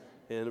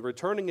and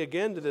returning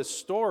again to this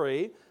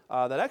story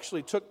that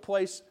actually took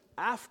place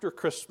after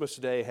Christmas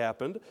Day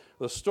happened,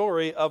 the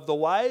story of the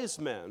wise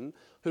men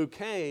who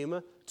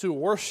came to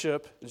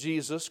worship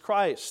Jesus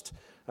Christ.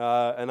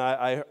 And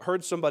I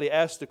heard somebody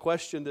ask the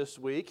question this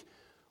week,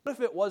 what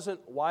if it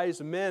wasn't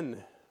wise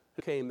men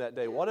who came that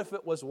day? What if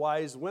it was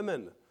wise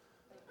women?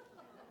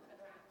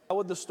 How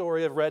would the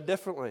story have read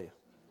differently?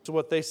 So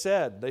what they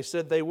said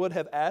they would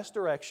have asked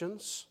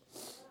directions,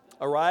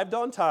 arrived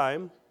on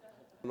time,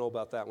 I don't know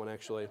about that one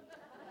actually,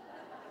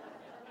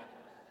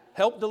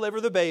 helped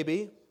deliver the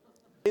baby,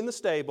 in the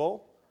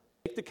stable,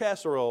 make the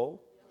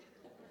casserole,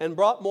 and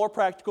brought more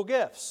practical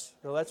gifts.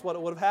 Now that's what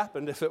it would have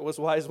happened if it was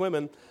wise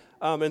women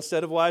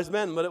instead of wise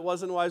men. But it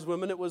wasn't wise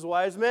women, it was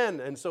wise men.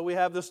 And so we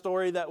have the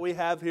story that we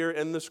have here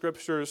in the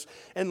Scriptures.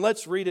 And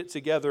let's read it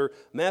together.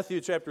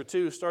 Matthew chapter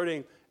 2,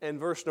 starting in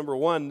verse number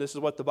 1, this is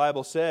what the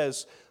Bible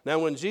says. Now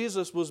when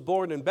Jesus was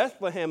born in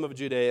Bethlehem of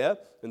Judea,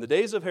 in the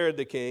days of Herod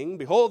the king,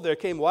 behold, there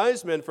came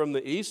wise men from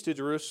the east to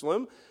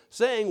Jerusalem,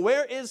 saying,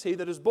 Where is he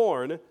that is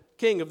born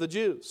King of the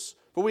Jews?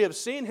 For we have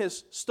seen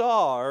his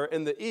star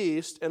in the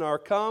east and are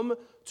come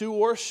to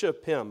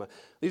worship him.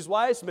 These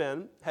wise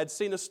men had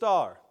seen a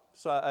star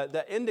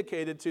that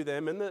indicated to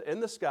them in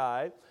the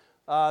sky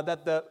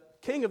that the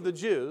King of the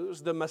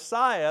Jews, the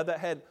Messiah that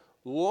had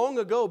long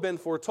ago been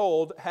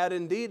foretold, had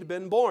indeed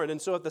been born.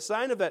 And so at the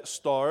sign of that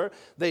star,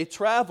 they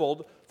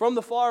traveled from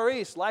the far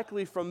east,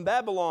 likely from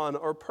Babylon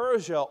or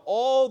Persia,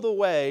 all the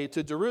way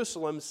to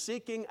Jerusalem,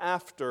 seeking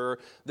after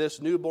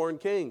this newborn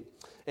king.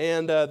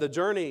 And the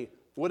journey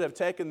would have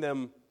taken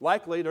them,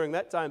 likely during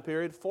that time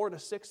period, 4 to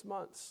 6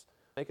 months.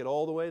 Make it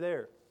all the way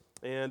there.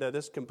 And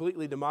this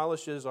completely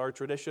demolishes our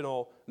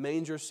traditional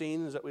manger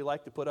scenes that we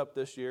like to put up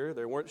this year.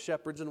 There weren't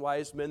shepherds and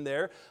wise men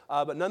there.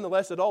 But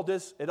nonetheless, it all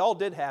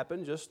did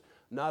happen, just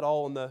not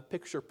all in the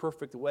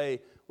picture-perfect way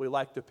we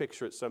like to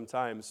picture it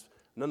sometimes.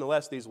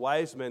 Nonetheless, these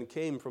wise men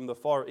came from the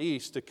far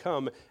east to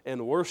come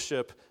and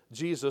worship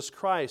Jesus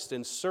Christ,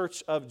 in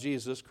search of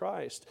Jesus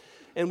Christ.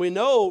 And we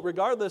know,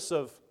 regardless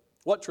of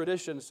what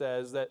tradition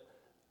says, that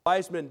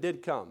wise men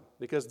did come,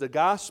 because the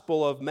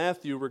Gospel of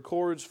Matthew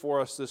records for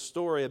us this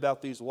story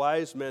about these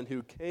wise men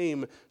who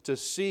came to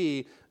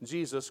see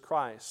Jesus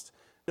Christ.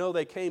 You know,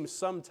 they came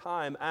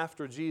sometime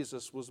after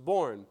Jesus was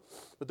born.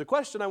 But the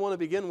question I want to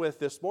begin with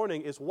this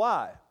morning is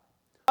why?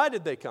 Why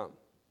did they come?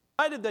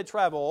 Why did they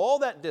travel all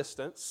that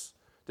distance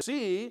to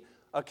see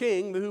a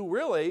king who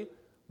really,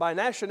 by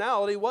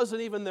nationality,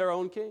 wasn't even their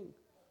own king?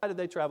 Why did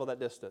they travel that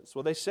distance?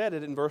 Well, they said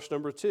it in verse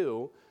number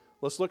 2.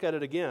 Let's look at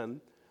it again.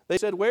 They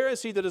said, Where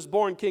is he that is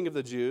born King of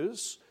the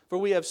Jews? For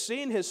we have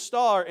seen his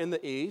star in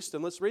the east.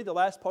 And let's read the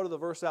last part of the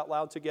verse out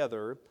loud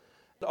together.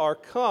 Are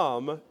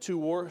come to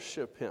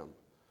worship him.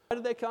 Why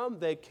did they come?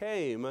 They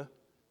came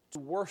to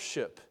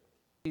worship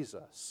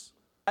Jesus.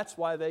 That's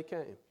why they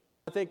came.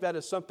 I think that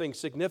is something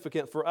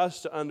significant for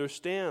us to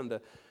understand.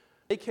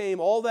 They came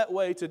all that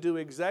way to do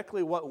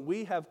exactly what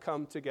we have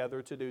come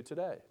together to do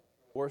today.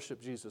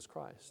 Worship Jesus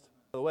Christ.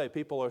 By the way,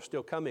 people are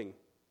still coming.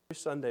 Every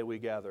Sunday we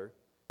gather.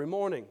 Every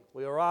morning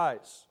we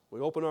arise, we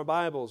open our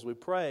Bibles, we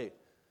pray,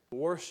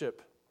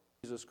 worship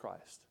Jesus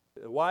Christ.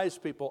 The wise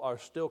people are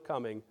still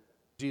coming to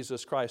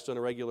Jesus Christ on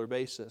a regular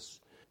basis.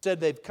 Said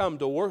they've come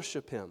to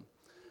worship him.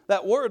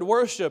 That word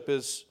worship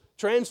is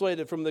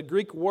translated from the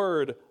Greek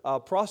word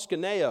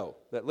proskuneo,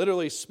 that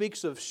literally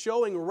speaks of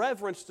showing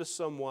reverence to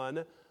someone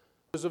who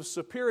is of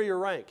superior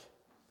rank.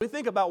 We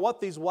think about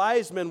what these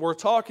wise men were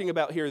talking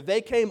about here.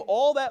 They came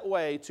all that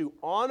way to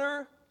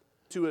honor,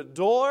 to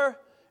adore,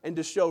 and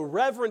to show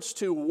reverence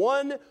to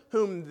one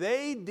whom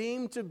they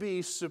deemed to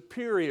be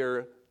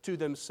superior to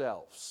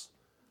themselves.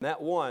 And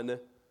that one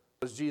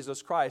was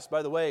Jesus Christ.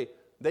 By the way,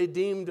 they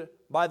deemed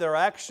by their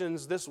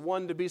actions this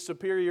one to be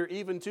superior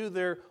even to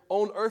their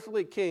own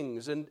earthly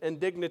kings and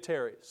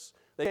dignitaries.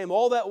 They came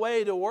all that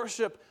way to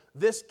worship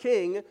this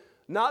king,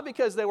 not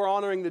because they were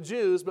honoring the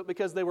Jews, but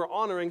because they were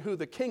honoring who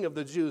the King of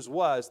the Jews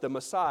was, the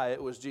Messiah.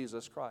 It was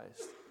Jesus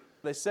Christ.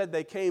 They said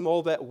they came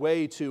all that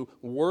way to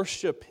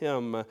worship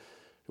him.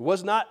 It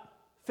was not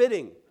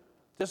fitting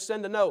to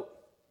send a note,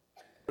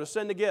 or to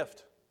send a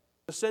gift,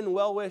 to send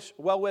well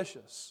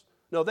wishes.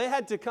 No, they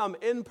had to come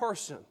in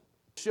person,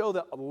 show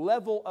the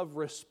level of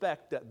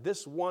respect that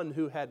this one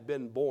who had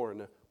been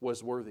born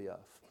was worthy of.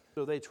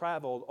 So they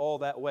traveled all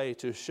that way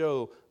to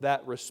show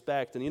that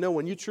respect. And you know,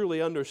 when you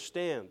truly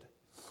understand,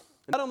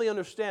 not only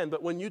understand,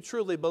 but when you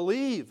truly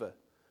believe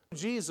who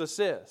Jesus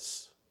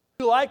is,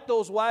 you, like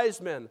those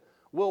wise men,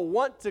 will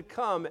want to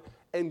come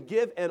and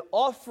give an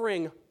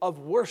offering of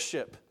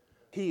worship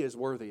he is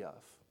worthy of.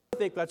 I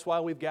think that's why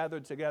we've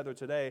gathered together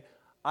today.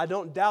 I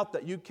don't doubt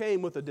that you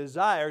came with a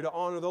desire to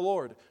honor the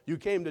Lord. You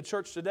came to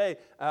church today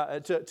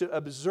to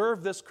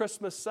observe this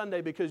Christmas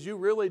Sunday because you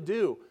really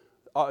do.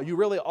 You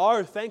really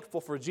are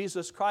thankful for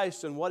Jesus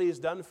Christ and what he's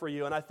done for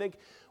you. And I think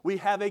we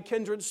have a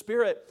kindred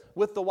spirit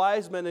with the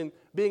wise men in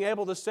being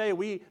able to say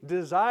we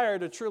desire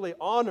to truly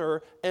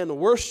honor and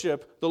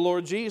worship the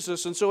Lord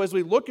Jesus. And so as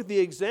we look at the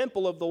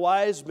example of the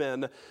wise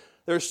men,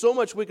 there's so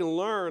much we can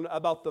learn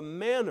about the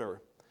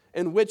manner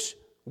in which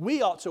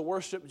we ought to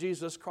worship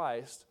Jesus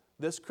Christ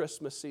this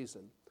Christmas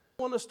season.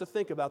 I want us to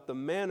think about the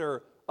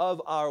manner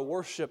of our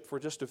worship for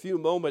just a few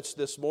moments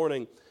this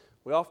morning.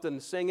 We often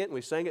sing it, and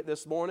we sang it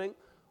this morning.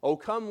 Oh,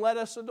 come, let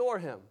us adore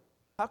Him.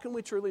 How can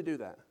we truly do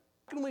that?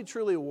 How can we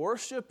truly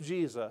worship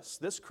Jesus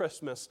this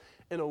Christmas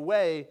in a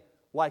way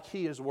like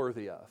He is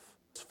worthy of?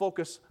 Let's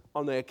focus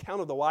on the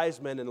account of the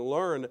wise men and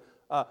learn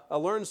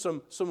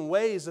some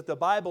ways that the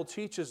Bible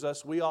teaches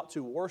us we ought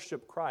to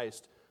worship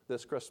Christ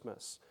this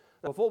Christmas.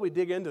 Now, before we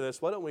dig into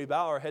this, why don't we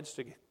bow our heads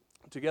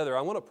together?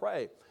 I want to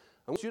pray.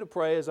 I want you to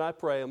pray as I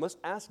pray, and let's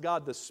ask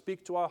God to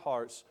speak to our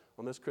hearts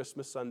on this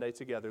Christmas Sunday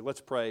together. Let's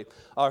pray.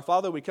 Our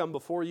Father, we come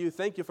before you.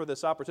 Thank you for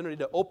this opportunity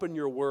to open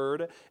your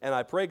word, and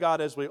I pray,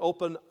 God, as we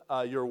open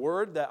your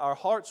word, that our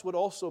hearts would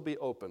also be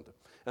opened,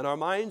 and our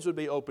minds would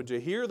be open to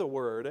hear the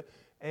word,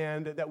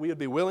 and that we would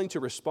be willing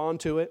to respond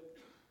to it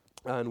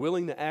and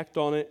willing to act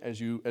on it as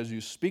you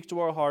speak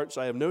to our hearts.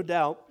 I have no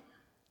doubt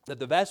that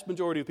the vast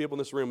majority of people in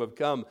this room have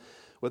come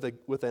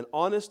with an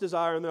honest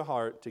desire in their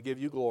heart to give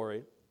you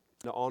glory,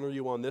 to honor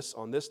you on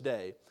this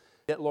day.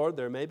 Yet, Lord,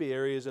 there may be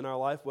areas in our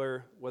life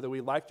where, whether we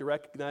like to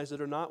recognize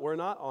it or not, we're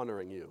not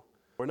honoring you.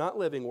 We're not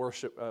living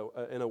worship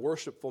in a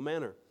worshipful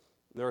manner.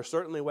 There are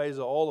certainly ways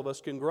that all of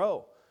us can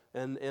grow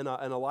in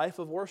a life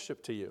of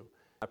worship to you.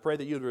 I pray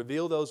that you'd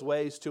reveal those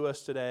ways to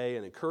us today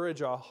and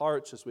encourage our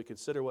hearts as we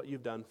consider what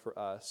you've done for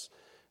us.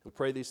 We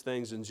pray these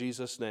things in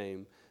Jesus'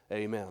 name.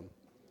 Amen.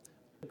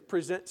 I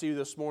present to you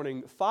this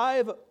morning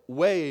 5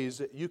 ways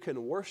that you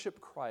can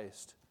worship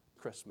Christ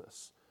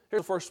Christmas.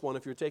 Here's the first one.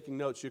 If you're taking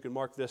notes, you can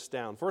mark this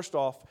down. First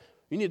off,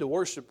 you need to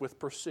worship with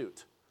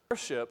pursuit.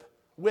 Worship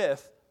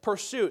with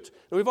pursuit.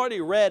 And we've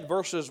already read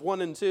verses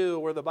 1 and 2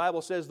 where the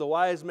Bible says the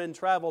wise men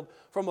traveled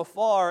from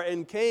afar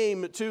and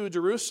came to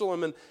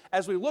Jerusalem. And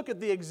as we look at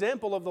the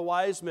example of the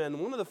wise men,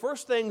 one of the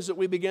first things that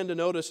we begin to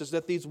notice is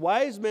that these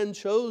wise men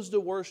chose to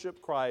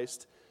worship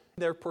Christ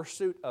in their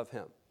pursuit of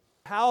Him.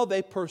 How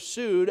they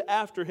pursued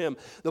after Him.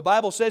 The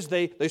Bible says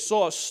they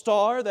saw a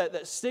star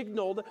that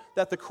signaled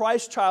that the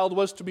Christ child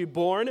was to be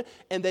born,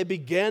 and they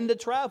began to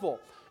travel.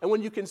 And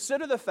when you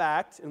consider the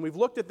fact, and we've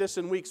looked at this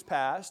in weeks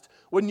past,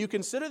 when you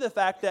consider the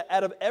fact that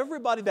out of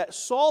everybody that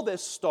saw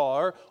this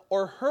star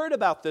or heard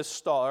about this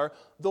star,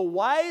 the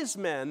wise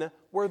men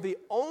were the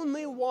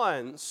only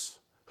ones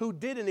who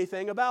did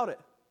anything about it.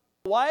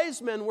 The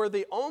wise men were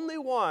the only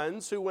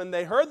ones who, when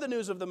they heard the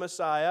news of the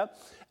Messiah,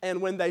 and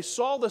when they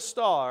saw the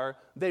star,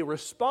 they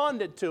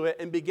responded to it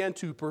and began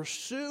to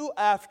pursue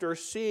after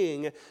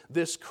seeing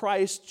this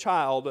Christ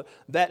child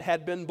that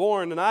had been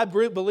born. And I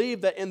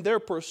believe that in their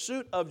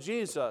pursuit of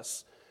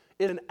Jesus,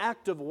 it's an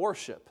act of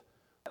worship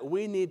that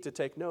we need to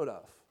take note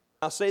of.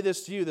 I'll say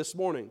this to you this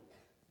morning.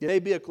 It may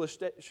be a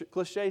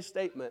cliche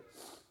statement,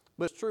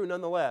 but it's true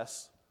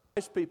nonetheless.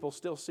 Most people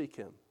still seek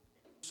Him.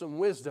 Some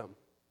wisdom,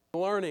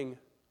 learning,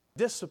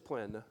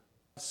 discipline,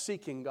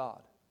 seeking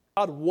God.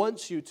 God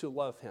wants you to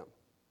love Him.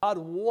 God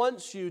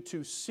wants you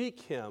to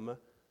seek Him,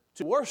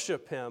 to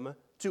worship Him,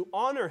 to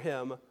honor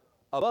Him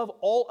above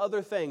all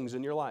other things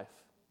in your life.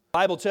 The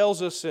Bible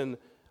tells us in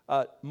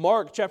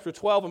Mark chapter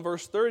 12 and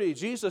verse 30,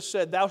 Jesus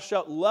said, "Thou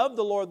shalt love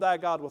the Lord thy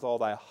God with all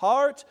thy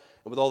heart,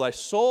 and with all thy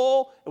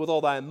soul, and with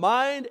all thy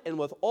mind, and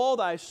with all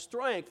thy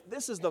strength."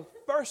 This is the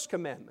first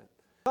commandment.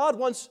 God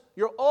wants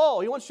your all.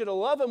 He wants you to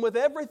love Him with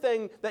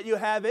everything that you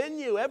have in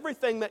you,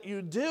 everything that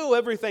you do,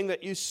 everything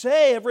that you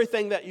say,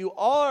 everything that you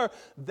are.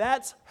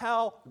 That's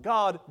how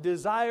God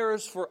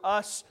desires for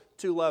us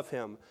to love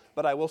Him.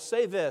 But I will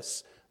say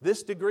this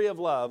degree of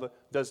love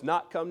does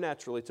not come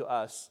naturally to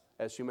us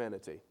as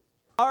humanity.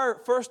 Our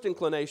first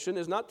inclination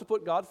is not to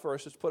put God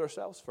first, it's to put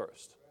ourselves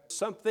first.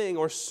 Something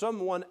or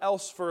someone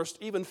else first,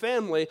 even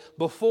family,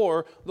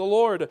 before the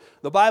Lord.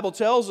 The Bible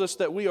tells us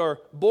that we are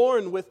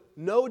born with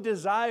no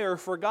desire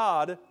for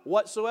God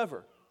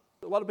whatsoever.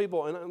 A lot of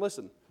people, and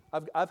listen,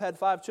 I've had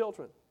 5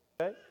 children,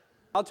 okay?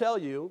 I'll tell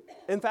you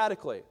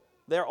emphatically,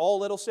 they're all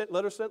little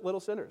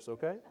sinners,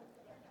 okay?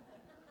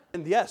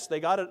 And yes,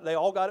 they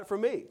all got it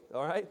from me,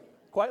 all right?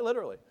 Quite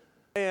literally.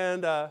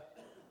 And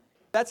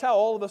that's how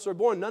all of us are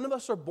born. None of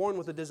us are born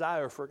with a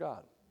desire for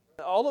God.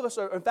 All of us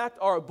are, in fact,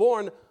 are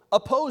born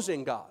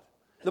opposing God.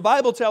 The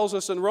Bible tells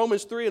us in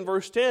Romans 3 and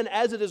verse 10,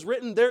 "As it is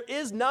written, there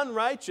is none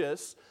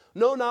righteous,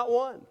 no, not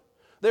one.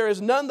 There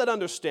is none that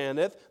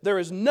understandeth, there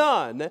is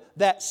none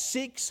that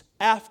seeks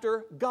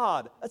after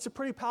God." That's a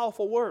pretty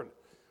powerful word.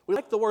 We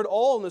like the word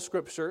all in the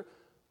Scripture,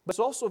 but it's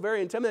also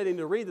very intimidating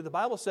to read that the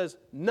Bible says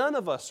none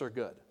of us are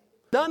good.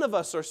 None of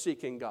us are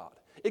seeking God.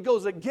 It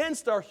goes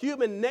against our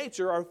human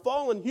nature, our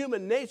fallen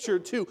human nature,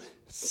 to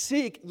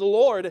seek the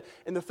Lord.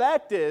 And the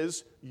fact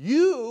is,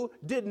 you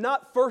did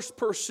not first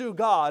pursue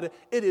God.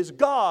 It is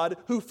God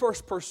who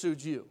first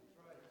pursued you.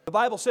 The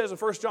Bible says in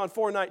 1 John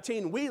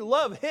 4:19, we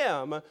love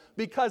Him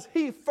because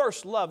He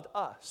first loved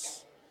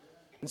us.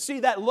 And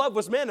see, that love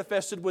was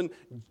manifested when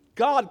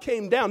God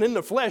came down in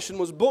the flesh and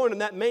was born in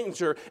that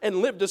manger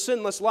and lived a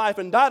sinless life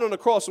and died on a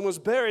cross and was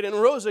buried and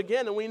rose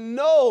again. And we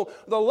know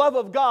the love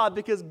of God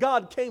because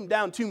God came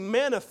down to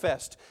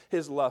manifest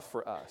His love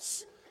for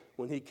us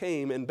when He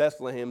came in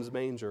Bethlehem's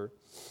manger.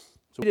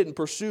 So he didn't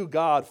pursue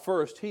God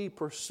first. He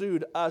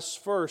pursued us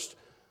first.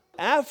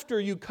 After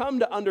you come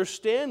to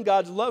understand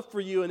God's love for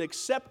you and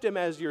accept Him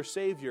as your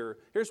Savior,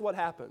 here's what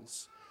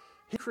happens.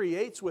 He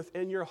creates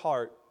within your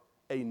heart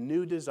a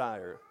new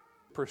desire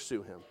to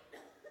pursue Him.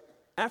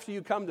 After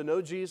you come to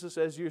know Jesus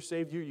as your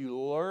Savior, you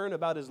learn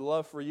about His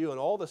love for you, and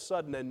all of a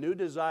sudden a new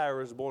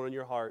desire is born in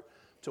your heart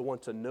to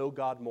want to know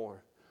God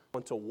more,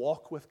 want to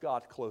walk with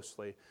God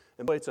closely.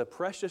 And boy, it's a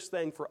precious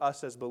thing for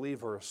us as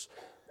believers.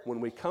 When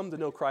we come to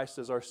know Christ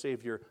as our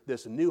Savior,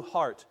 this new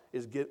heart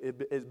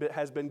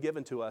has been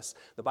given to us.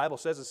 The Bible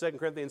says in 2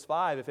 Corinthians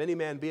 5, if any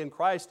man be in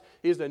Christ,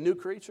 he is a new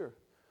creature.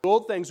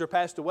 Old things are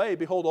passed away.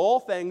 Behold, all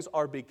things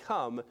are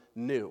become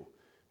new.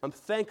 I'm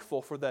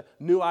thankful for the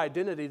new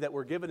identity that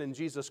we're given in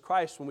Jesus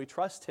Christ when we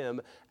trust Him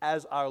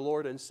as our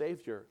Lord and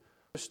Savior.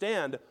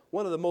 Understand,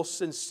 one of the most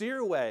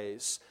sincere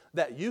ways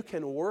that you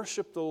can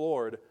worship the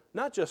Lord,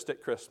 not just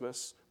at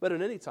Christmas, but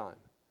at any time,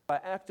 by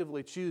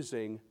actively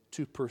choosing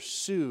to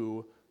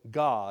pursue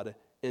God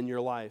in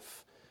your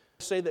life.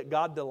 Say that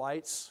God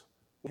delights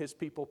when His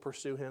people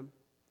pursue Him.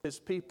 His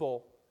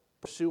people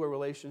pursue a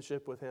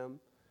relationship with Him.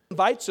 He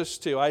invites us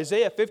to.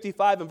 Isaiah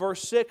 55 and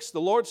verse 6,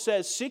 the Lord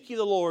says, seek ye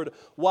the Lord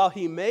while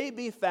He may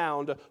be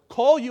found.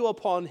 Call you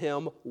upon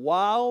Him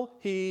while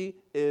He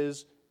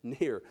is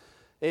near.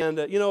 And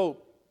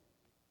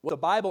what the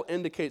Bible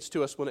indicates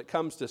to us when it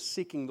comes to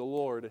seeking the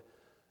Lord,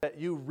 that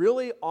you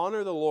really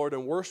honor the Lord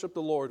and worship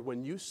the Lord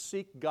when you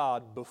seek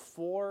God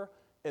before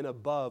and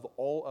above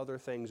all other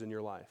things in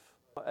your life.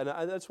 And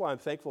that's why I'm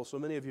thankful so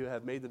many of you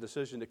have made the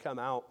decision to come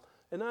out.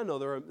 And I know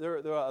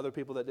there are other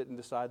people that didn't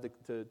decide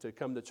to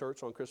come to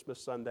church on Christmas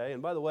Sunday.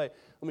 And by the way,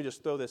 let me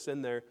just throw this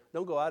in there.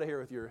 Don't go out of here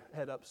with your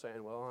head up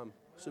saying, well, I'm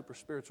a super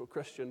spiritual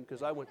Christian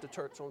because I went to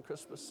church on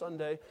Christmas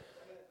Sunday.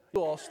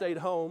 You all stayed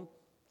home.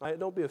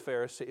 Don't be a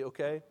Pharisee,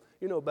 okay?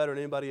 You know better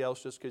than anybody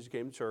else just because you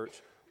came to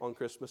church on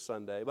Christmas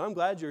Sunday. But I'm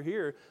glad you're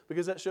here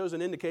because that shows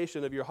an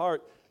indication of your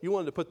heart. You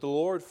wanted to put the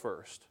Lord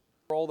first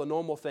for all the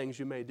normal things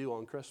you may do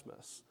on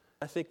Christmas.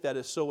 I think that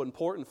is so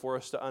important for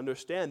us to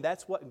understand.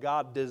 That's what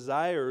God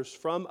desires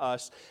from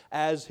us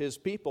as His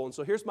people. And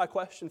so here's my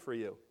question for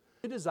you.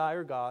 Do you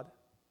desire God?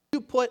 Do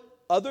you put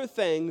other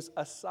things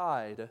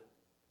aside,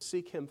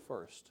 seek Him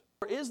first?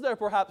 Or is there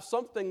perhaps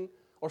something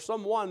or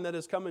someone that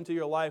has come into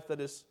your life that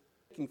is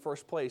taking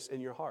first place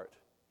in your heart?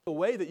 The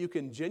way that you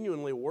can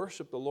genuinely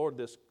worship the Lord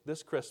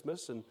this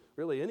Christmas and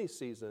really any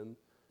season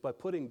by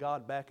putting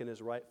God back in His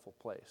rightful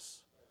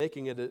place.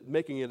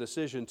 Making a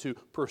decision to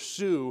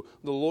pursue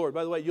the Lord.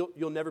 By the way,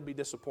 you'll never be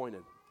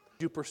disappointed.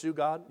 If you pursue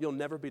God, you'll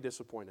never be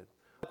disappointed.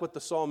 Like what the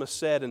psalmist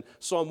said in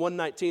Psalm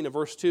 119 and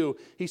verse 2,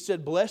 he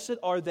said, blessed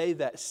are they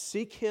that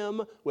seek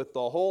Him with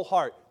the whole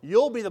heart.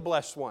 You'll be the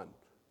blessed one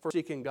for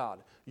seeking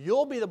God.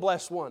 You'll be the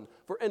blessed one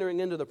for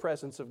entering into the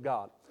presence of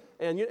God.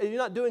 And you're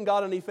not doing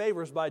God any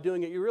favors by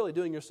doing it. You're really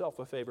doing yourself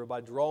a favor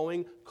by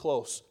drawing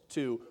close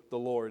to the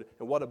Lord.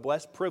 And what a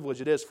blessed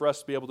privilege it is for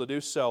us to be able to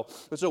do so.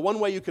 And so one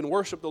way you can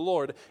worship the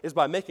Lord is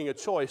by making a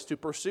choice to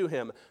pursue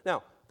Him.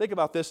 Now, think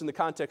about this in the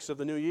context of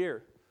the new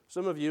year.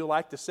 Some of you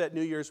like to set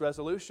New Year's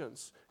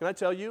resolutions. Can I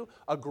tell you,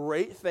 a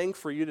great thing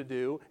for you to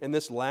do in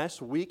this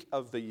last week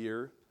of the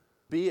year,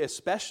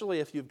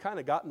 especially if you've kind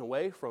of gotten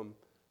away from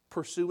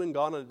pursuing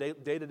God on a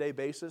day-to-day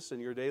basis in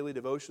your daily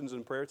devotions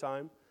and prayer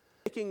time,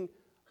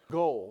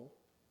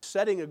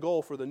 setting a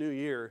goal for the new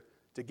year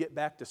to get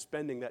back to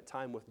spending that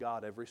time with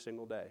God every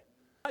single day.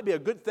 It might be a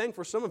good thing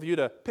for some of you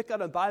to pick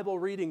out a Bible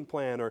reading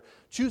plan or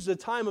choose a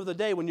time of the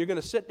day when you're going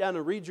to sit down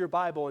and read your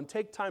Bible and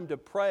take time to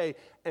pray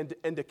and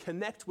to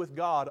connect with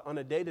God on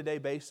a day-to-day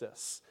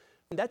basis.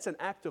 And that's an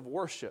act of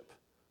worship,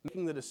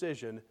 making the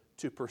decision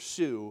to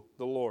pursue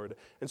the Lord.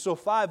 And so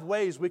 5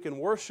 ways we can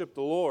worship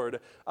the Lord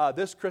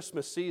this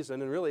Christmas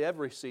season and really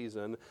every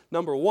season.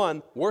 Number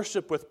 1,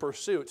 worship with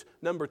pursuit.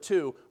 Number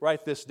 2,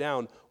 write this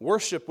down,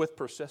 worship with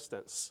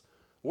persistence.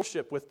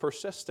 Worship with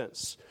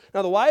persistence.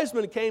 Now the wise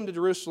men came to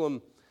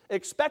Jerusalem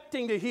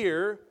expecting to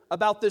hear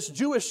about this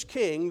Jewish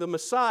king, the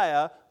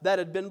Messiah, that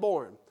had been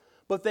born.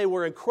 But they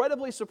were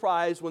incredibly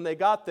surprised when they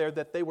got there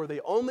that they were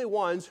the only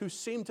ones who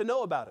seemed to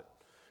know about it.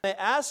 They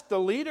asked the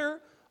leader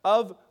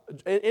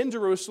in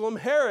Jerusalem,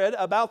 Herod,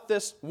 about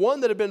this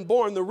one that had been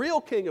born, the real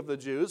king of the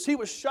Jews. He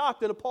was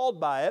shocked and appalled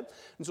by it.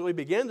 And so he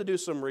began to do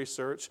some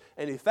research,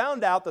 and he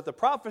found out that the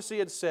prophecy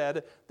had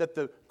said that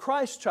the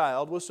Christ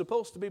child was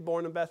supposed to be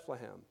born in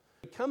Bethlehem.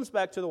 He comes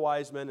back to the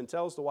wise men and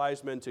tells the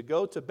wise men to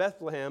go to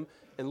Bethlehem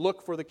and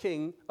look for the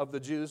king of the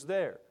Jews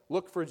there.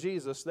 Look for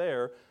Jesus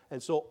there.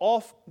 And so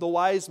off the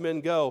wise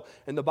men go.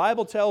 And the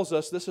Bible tells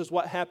us this is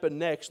what happened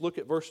next. Look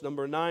at verse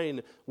number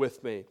 9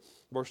 with me.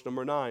 Verse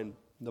number 9.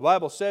 The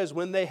Bible says,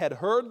 when they had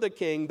heard the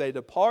king, they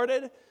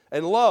departed,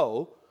 and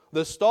lo,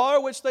 the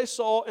star which they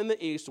saw in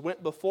the east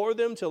went before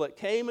them till it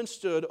came and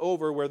stood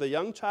over where the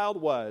young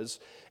child was.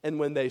 And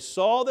when they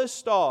saw the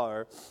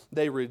star,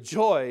 they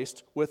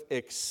rejoiced with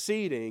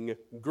exceeding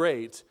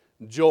great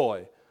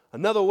joy.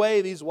 Another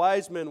way these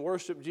wise men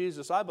worship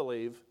Jesus, I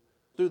believe,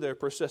 through their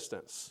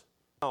persistence.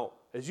 Now,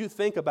 as you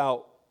think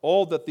about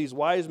all that these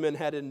wise men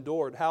had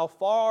endured, how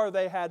far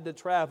they had to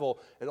travel,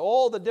 and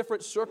all the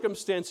different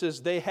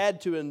circumstances they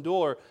had to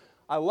endure,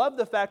 I love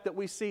the fact that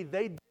we see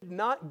they did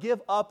not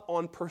give up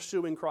on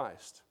pursuing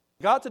Christ.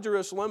 Got to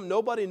Jerusalem,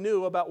 nobody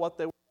knew about what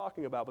they were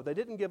talking about, but they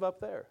didn't give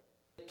up there.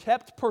 They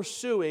kept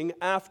pursuing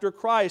after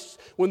Christ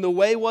when the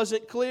way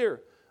wasn't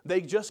clear. They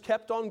just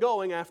kept on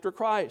going after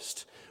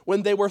Christ.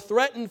 When they were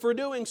threatened for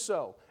doing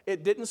so,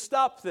 it didn't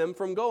stop them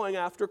from going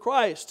after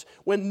Christ.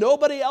 When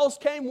nobody else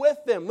came with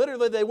them,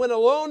 literally they went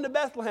alone to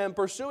Bethlehem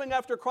pursuing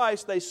after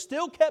Christ, they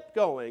still kept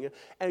going,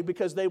 and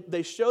because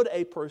they showed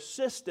a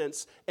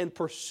persistence in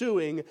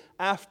pursuing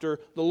after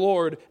the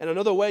Lord. And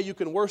another way you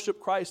can worship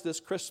Christ this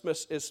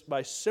Christmas is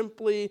by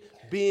simply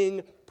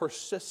being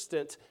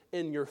persistent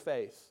in your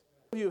faith.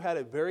 You had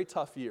a very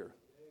tough year,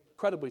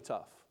 incredibly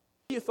tough.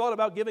 You thought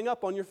about giving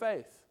up on your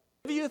faith.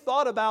 Have you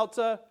thought about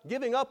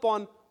giving up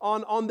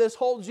on this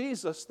whole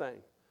Jesus thing?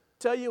 I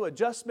tell you, a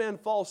just man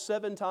falls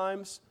 7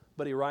 times,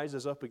 but he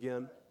rises up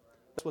again.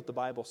 That's what the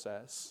Bible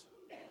says.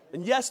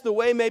 And yes, the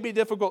way may be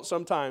difficult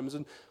sometimes.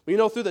 And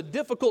through the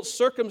difficult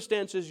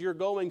circumstances you're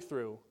going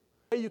through,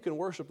 the way you can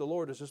worship the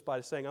Lord is just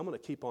by saying, I'm going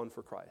to keep on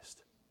for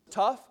Christ.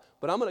 Tough,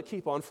 but I'm going to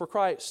keep on for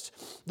Christ.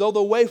 Though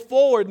the way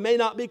forward may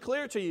not be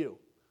clear to you,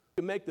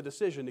 you can make the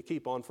decision to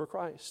keep on for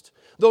Christ.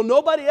 Though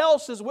nobody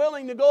else is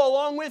willing to go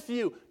along with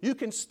you, you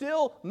can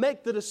still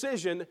make the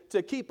decision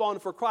to keep on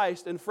for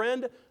Christ. And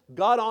friend,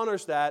 God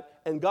honors that,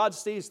 and God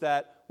sees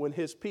that when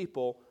His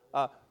people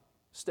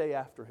stay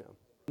after Him,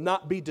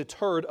 not be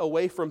deterred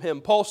away from Him.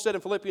 Paul said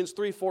in Philippians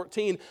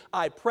 3:14,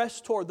 I press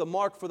toward the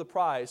mark for the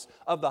prize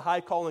of the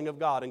high calling of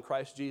God in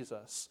Christ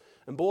Jesus.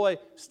 And boy,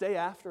 stay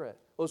after it.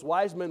 Those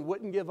wise men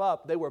wouldn't give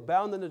up. They were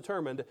bound and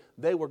determined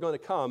they were going to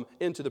come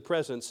into the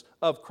presence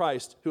of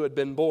Christ who had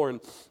been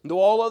born. And though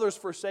all others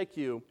forsake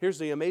you, here's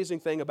the amazing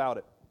thing about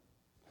it.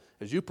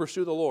 As you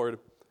pursue the Lord,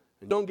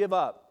 and don't give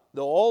up.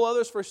 Though all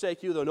others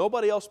forsake you, though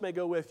nobody else may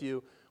go with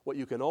you, what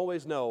you can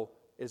always know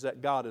is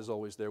that God is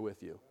always there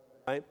with you.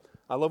 Right?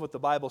 I love what the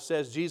Bible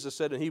says. Jesus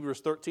said in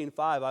Hebrews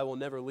 13:5, I will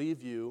never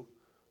leave you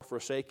or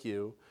forsake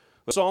you.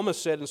 The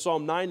psalmist said in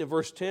Psalm 9 and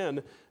verse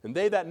 10, and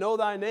they that know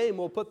thy name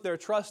will put their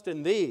trust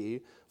in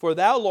thee, for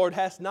thou, Lord,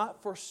 hast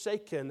not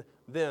forsaken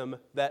them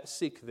that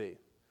seek thee.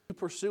 You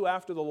pursue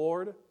after the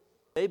Lord. It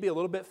may be a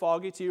little bit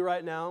foggy to you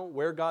right now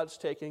where God's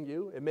taking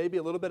you. It may be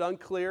a little bit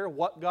unclear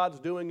what God's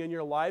doing in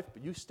your life,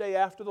 but you stay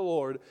after the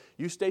Lord.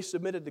 You stay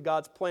submitted to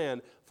God's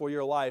plan for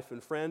your life,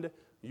 and friend,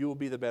 you will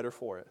be the better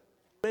for it.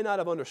 You may not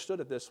have understood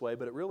it this way,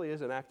 but it really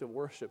is an act of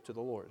worship to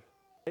the Lord.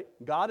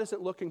 God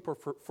isn't looking for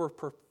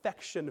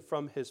perfection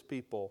from His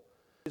people.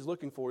 He's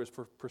looking for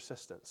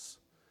persistence.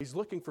 He's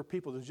looking for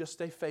people to just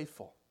stay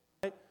faithful.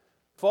 Right?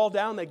 Fall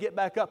down, they get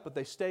back up, but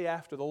they stay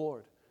after the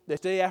Lord. They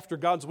stay after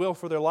God's will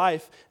for their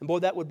life. And boy,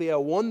 that would be a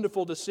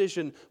wonderful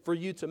decision for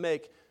you to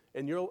make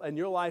in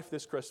your life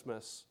this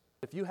Christmas.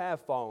 If you have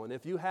fallen,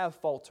 if you have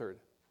faltered,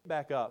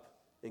 back up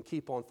and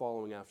keep on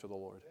following after the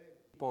Lord.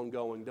 Keep on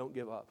going. Don't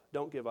give up.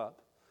 Don't give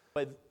up.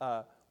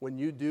 But when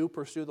you do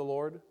pursue the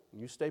Lord,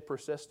 you stay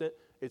persistent,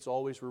 it's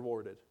always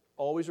rewarded.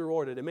 Always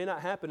rewarded. It may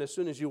not happen as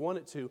soon as you want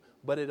it to,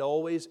 but it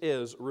always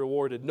is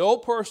rewarded. No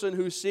person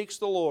who seeks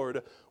the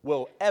Lord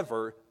will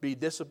ever be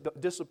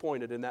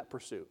disappointed in that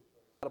pursuit.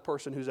 Not a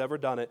person who's ever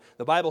done it.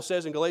 The Bible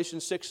says in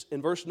Galatians 6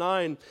 in verse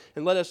 9,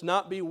 and let us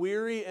not be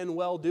weary in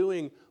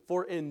well-doing,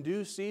 for in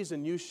due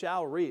season you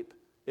shall reap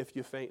if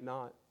you faint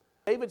not.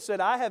 David said,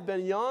 I have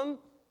been young,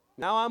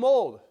 now I'm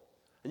old.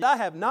 And I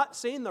have not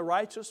seen the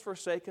righteous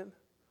forsaken,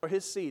 or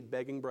his seed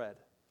begging bread.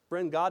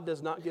 Friend, God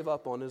does not give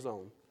up on His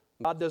own.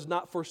 God does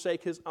not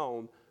forsake His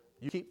own.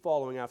 You keep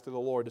following after the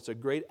Lord. It's a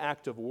great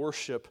act of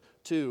worship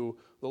to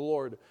the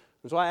Lord.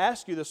 And so I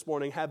ask you this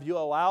morning, have you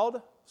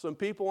allowed some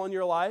people in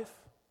your life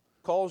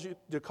cause you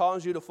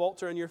to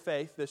falter in your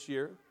faith this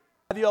year?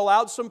 Have you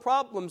allowed some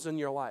problems in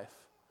your life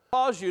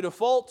cause you to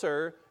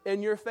falter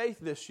in your faith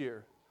this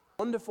year?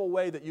 Wonderful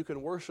way that you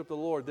can worship the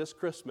Lord this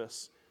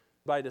Christmas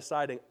by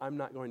deciding, I'm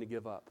not going to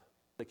give up.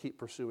 I'm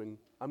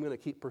going to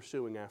keep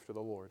pursuing after the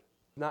Lord.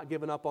 Not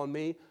giving up on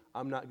me,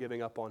 I'm not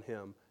giving up on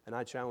Him. And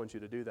I challenge you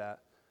to do that.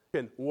 You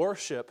can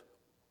worship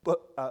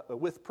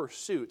with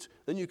pursuit.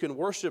 Then you can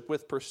worship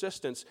with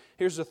persistence.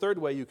 Here's the third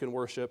way you can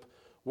worship.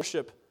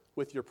 Worship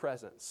with your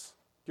presence.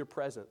 Your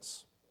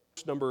presence.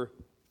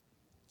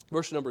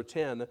 Verse number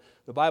 10,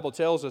 the Bible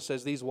tells us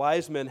as these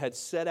wise men had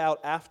set out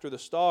after the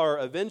star,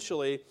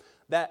 eventually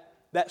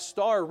that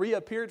star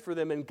reappeared for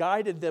them and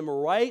guided them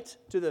right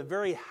to the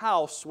very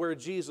house where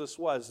Jesus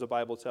was, the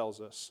Bible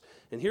tells us.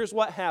 And here's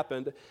what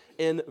happened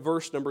in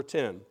verse number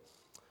 10.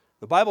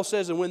 The Bible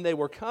says, and when they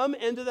were come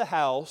into the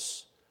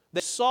house, they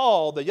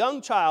saw the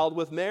young child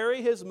with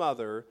Mary his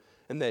mother,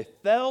 and they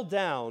fell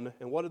down,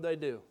 and what did they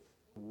do?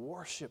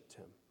 Worshipped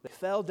Him. They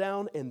fell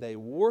down and they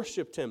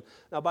worshipped Him.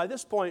 Now by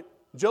this point,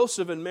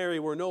 Joseph and Mary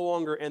were no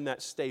longer in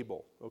that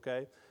stable,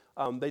 okay?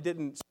 They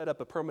didn't set up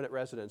a permanent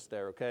residence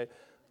there, okay?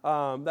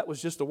 That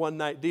was just a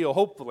one-night deal,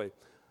 hopefully.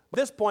 At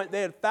this point,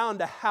 they had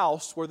found a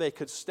house where they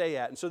could stay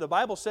at. And so the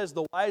Bible says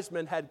the wise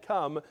men had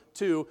come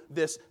to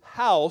this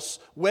house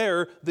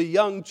where the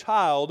young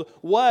child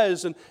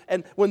was.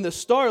 And when the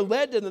star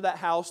led into that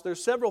house,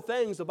 there's several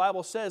things the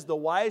Bible says the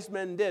wise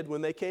men did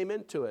when they came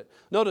into it.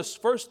 Notice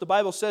first the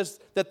Bible says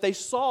that they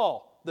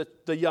saw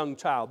the young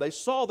child. They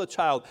saw the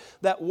child.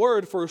 That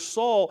word for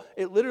saw,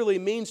 it literally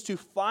means to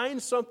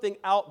find something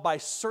out by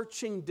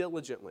searching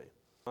diligently.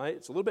 Right?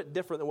 It's a little bit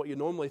different than what you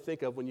normally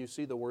think of when you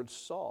see the word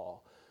saw.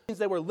 It means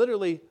they were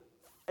literally,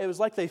 it was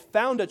like they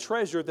found a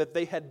treasure that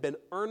they had been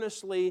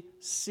earnestly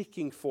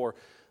seeking for.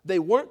 They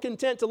weren't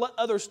content to let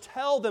others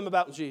tell them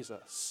about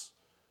Jesus.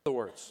 In other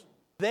words,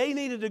 they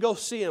needed to go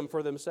see him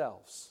for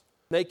themselves.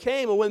 They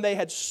came, and when they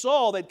had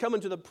saw, they'd come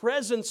into the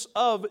presence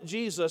of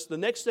Jesus. The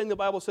next thing the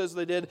Bible says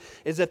they did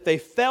is that they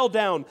fell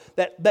down.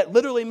 That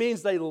literally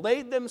means they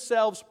laid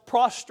themselves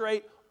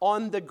prostrate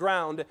on the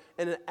ground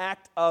in an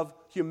act of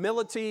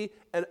humility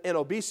and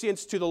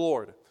obeisance to the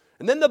Lord.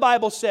 And then the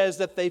Bible says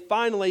that they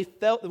finally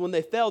felt, when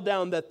they fell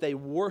down, that they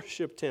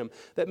worshiped him.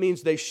 That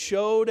means they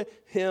showed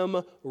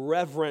him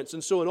reverence.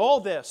 And so in all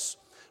this,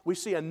 we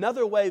see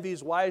another way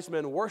these wise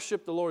men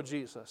worshiped the Lord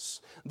Jesus.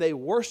 They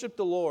worshiped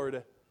the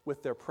Lord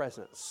with their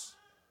presence.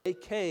 They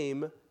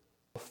came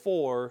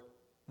before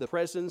the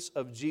presence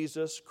of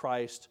Jesus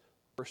Christ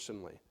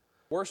personally.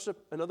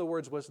 Worship, in other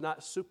words, was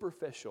not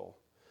superficial.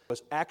 It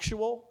was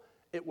actual,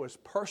 it was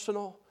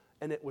personal,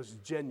 and it was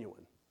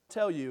genuine. I'll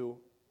tell you,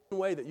 one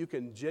way that you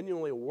can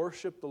genuinely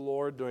worship the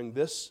Lord during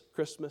this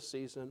Christmas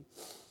season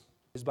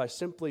is by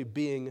simply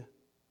being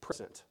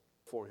present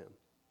for him.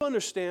 You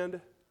understand?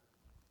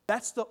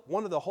 That's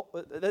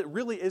that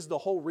really is the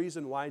whole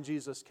reason why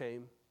Jesus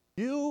came.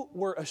 You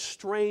were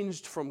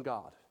estranged from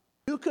God.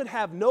 You could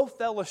have no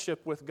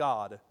fellowship with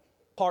God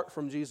apart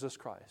from Jesus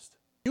Christ.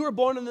 You were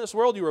born in this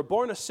world. You were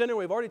born a sinner.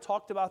 We've already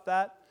talked about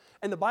that.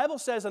 And the Bible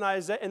says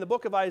in the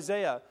book of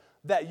Isaiah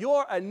that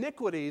your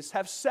iniquities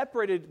have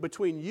separated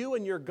between you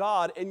and your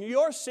God, and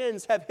your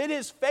sins have hid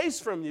his face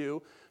from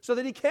you so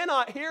that he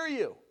cannot hear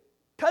you.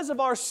 Because of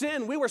our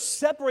sin, we were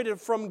separated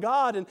from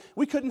God, and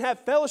we couldn't have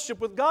fellowship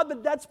with God,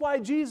 but that's why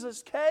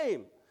Jesus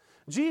came.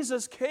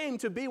 Jesus came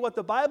to be what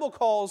the Bible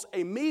calls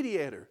a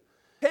mediator.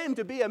 Came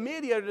to be a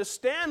mediator to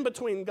stand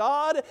between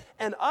God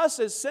and us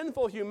as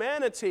sinful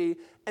humanity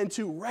and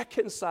to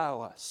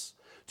reconcile us,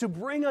 to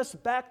bring us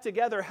back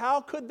together.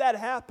 How could that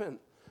happen?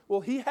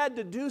 Well, he had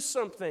to do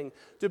something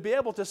to be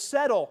able to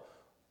settle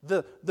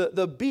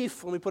the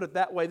beef, let me put it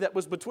that way, that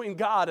was between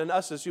God and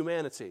us as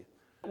humanity.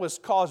 It was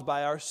caused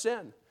by our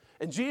sin.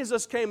 And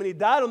Jesus came and he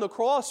died on the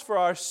cross for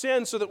our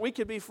sins so that we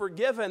could be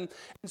forgiven,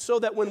 and so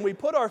that when we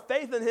put our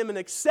faith in him and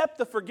accept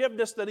the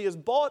forgiveness that he has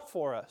bought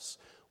for us,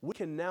 we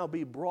can now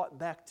be brought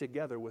back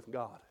together with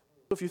God.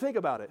 If you think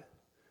about it,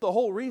 the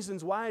whole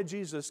reasons why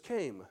Jesus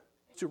came,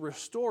 to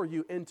restore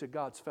you into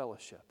God's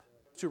fellowship,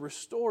 to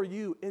restore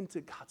you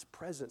into God's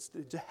presence,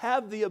 to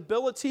have the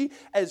ability,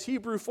 as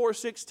Hebrews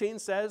 4:16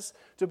 says,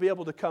 to be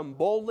able to come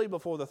boldly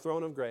before the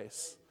throne of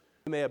grace.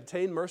 You may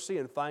obtain mercy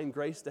and find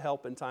grace to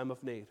help in time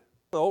of need.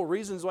 The whole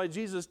reasons why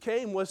Jesus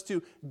came was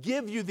to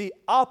give you the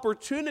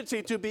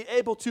opportunity to be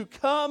able to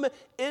come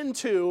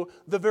into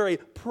the very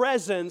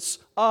presence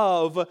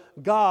of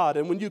God.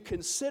 And when you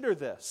consider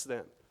this,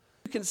 then,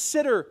 you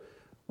consider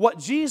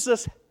what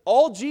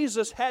all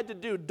Jesus had to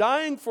do,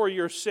 dying for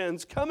your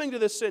sins, coming to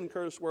this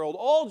sin-cursed world,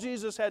 all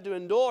Jesus had to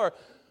endure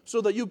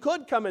so that you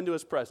could come into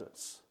his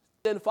presence.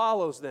 Then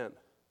follows then,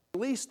 the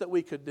least that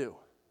we could do,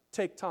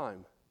 take time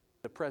in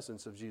the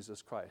presence of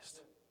Jesus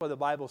Christ. What the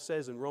Bible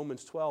says in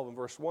Romans 12 and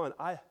verse 1,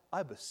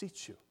 I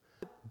beseech you,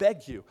 I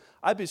beg you,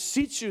 I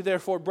beseech you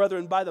therefore,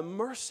 brethren, by the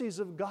mercies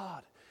of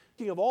God,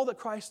 thinking of all that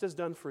Christ has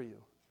done for you,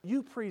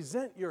 you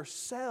present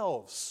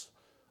yourselves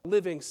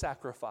living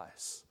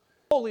sacrifice,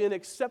 holy and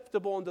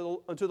acceptable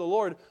unto the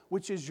Lord,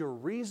 which is your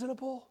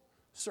reasonable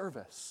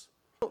service.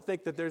 I don't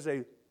think that there's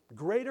a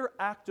greater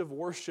act of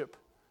worship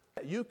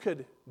that you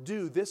could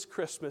do this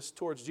Christmas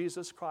towards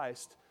Jesus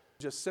Christ,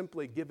 just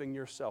simply giving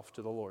yourself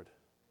to the Lord.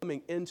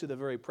 Coming into the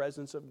very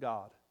presence of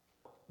God.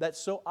 That's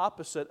so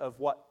opposite of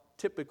what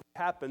typically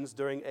happens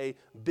during a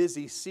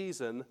busy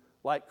season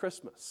like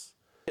Christmas.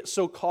 Get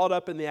so caught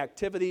up in the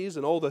activities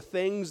and all the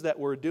things that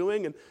we're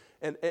doing,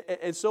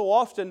 and so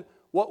often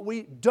what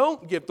we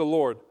don't give the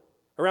Lord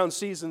around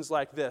seasons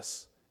like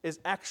this is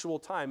actual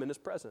time in his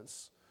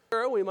presence.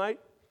 Sure, we might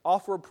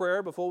offer a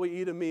prayer before we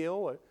eat a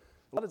meal.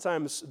 A lot of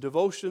times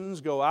devotions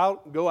go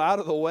out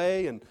of the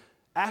way, and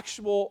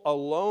actual,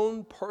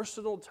 alone,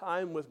 personal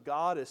time with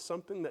God is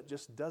something that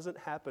just doesn't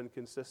happen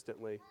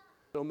consistently.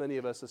 So many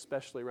of us,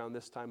 especially around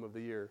this time of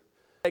the year.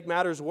 To make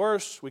matters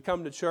worse, we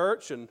come to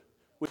church and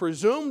we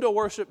presume to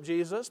worship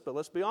Jesus, but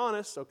let's be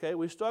honest, okay,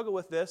 we struggle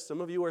with this. Some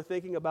of you are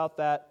thinking about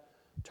that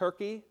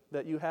turkey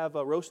that you have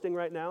roasting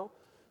right now.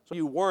 So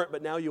you weren't,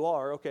 but now you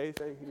are, okay?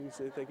 Thank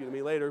you to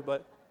me later,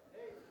 but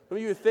some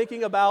of you are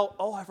thinking about,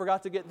 I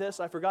forgot to get this,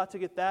 I forgot to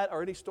get that,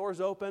 are any stores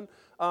open?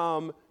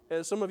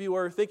 And some of you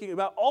are thinking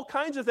about all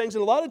kinds of things,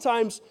 and a lot of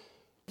times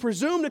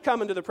presume to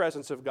come into the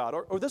presence of God.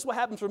 Or this is what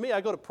happens for me. I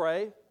go to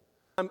pray.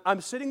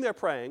 I'm sitting there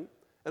praying,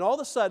 And all of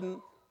a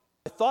sudden,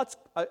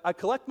 I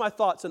collect my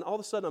thoughts, and all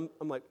of a sudden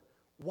I'm like,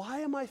 why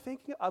am I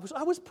thinking? I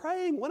was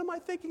praying. What am I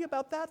thinking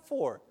about that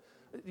for?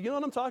 You know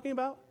what I'm talking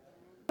about?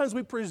 Sometimes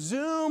we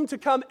presume to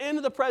come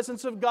into the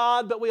presence of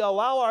God, but we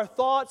allow our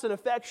thoughts and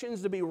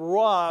affections to be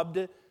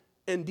robbed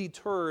and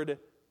deterred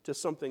to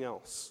something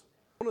else.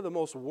 One of the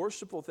most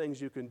worshipful things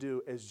you can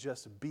do is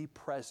just be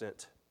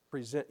present.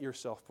 Present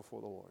yourself before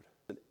the Lord.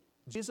 And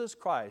Jesus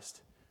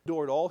Christ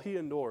endured all he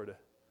endured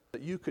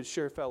that you could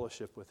share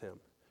fellowship with him.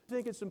 You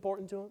think it's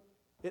important to him?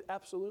 It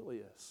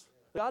absolutely is.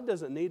 God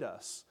doesn't need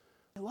us.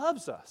 He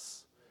loves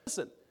us.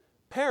 Listen,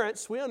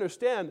 parents, we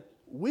understand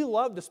we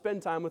love to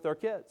spend time with our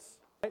kids.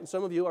 Right? And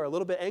some of you are a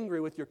little bit angry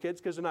with your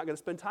kids because they're not going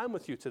to spend time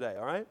with you today,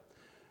 all right?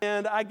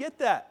 And I get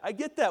that.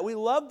 We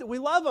love them.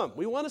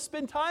 We want to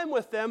spend time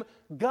with them.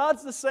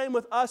 God's the same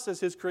with us as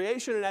his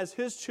creation and as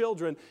his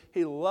children.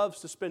 He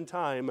loves to spend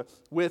time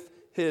with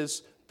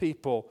his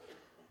people.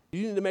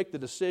 You need to make the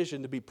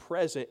decision to be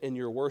present in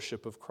your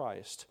worship of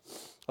Christ.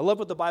 I love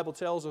what the Bible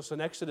tells us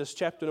in Exodus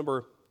chapter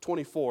number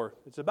 24.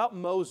 It's about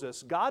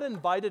Moses. God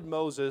invited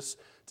Moses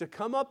to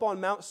come up on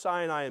Mount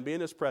Sinai and be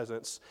in his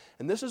presence.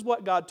 And this is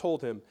what God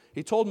told him.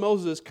 He told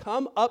Moses,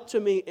 come up to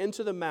me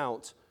into the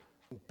mount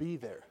and be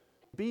there.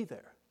 Be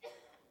there.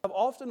 I've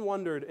often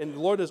wondered, and the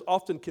Lord has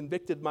often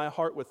convicted my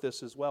heart with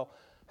this as well,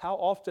 how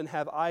often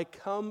have I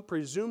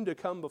presumed to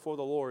come before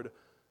the Lord? I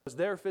was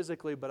there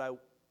physically, but I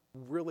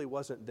really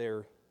wasn't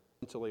there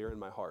mentally or in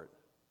my heart.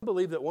 I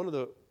believe that one of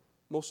the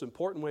most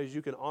important ways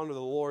you can honor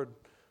the Lord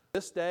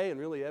this day and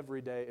really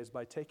every day is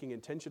by taking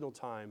intentional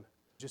time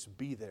to just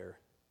be there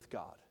with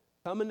God.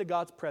 Come into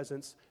God's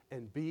presence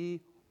and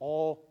be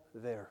all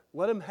there.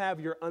 Let him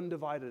have your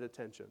undivided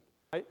attention.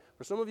 Right?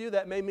 For some of you,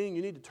 that may mean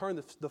you need to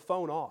turn the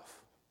phone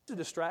off. It's a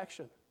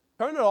distraction.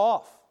 Turn it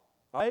off.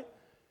 Right?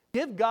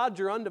 Give God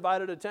your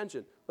undivided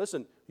attention.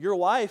 Listen, your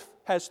wife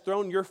has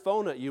thrown your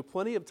phone at you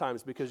plenty of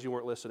times because you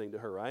weren't listening to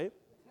her, right?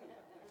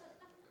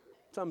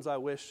 Sometimes I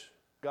wish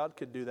God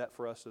could do that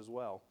for us as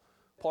well.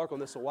 Park on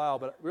this a while,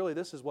 but really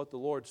this is what the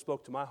Lord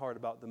spoke to my heart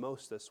about the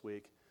most this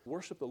week.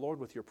 Worship the Lord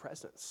with your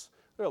presence.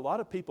 There are a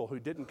lot of people who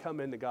didn't come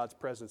into God's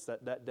presence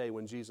that day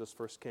when Jesus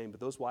first came, but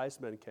those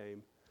wise men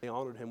came. They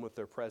honored him with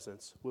their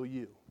presence. Will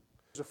you?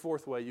 There's a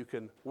fourth way you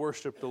can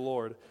worship the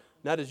Lord.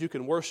 And that is you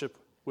can worship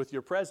with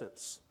your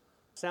presence.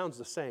 Sounds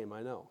the same,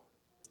 I know.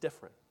 It's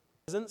different.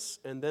 Presence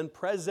and then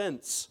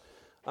presence.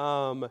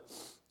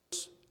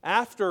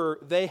 After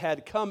they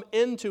had come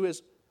into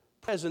his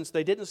presence,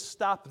 they didn't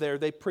stop there.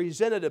 They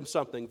presented him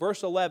something.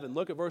 Verse 11,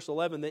 look at verse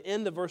 11. The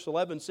end of verse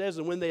 11 says,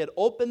 and when they had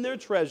opened their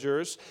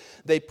treasures,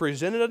 they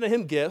presented unto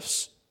him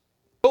gifts,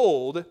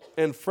 gold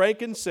and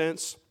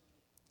frankincense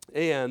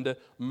and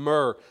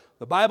myrrh.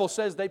 The Bible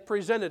says they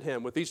presented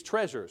him with these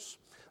treasures.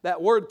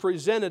 That word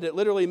presented, it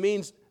literally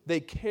means they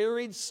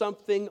carried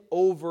something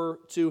over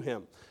to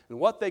him. And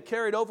what they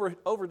carried over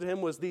to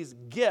him was these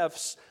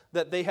gifts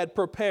that they had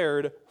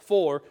prepared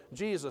for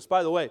Jesus.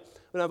 By the way,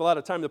 we don't have a lot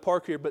of time to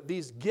park here, but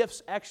these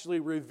gifts actually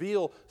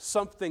reveal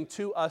something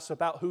to us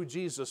about who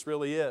Jesus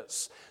really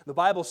is. The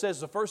Bible says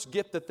the first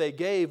gift that they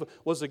gave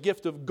was a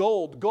gift of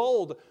gold.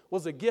 Gold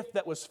was a gift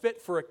that was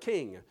fit for a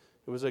king.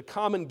 It was a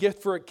common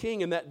gift for a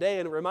king in that day,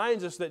 and it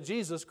reminds us that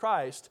Jesus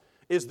Christ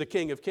is the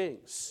King of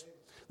Kings.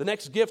 The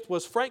next gift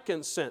was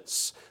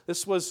frankincense.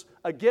 This was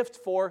a gift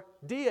for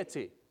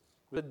deity,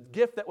 a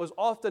gift that was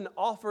often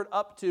offered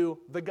up to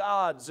the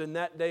gods in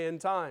that day and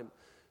time.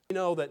 You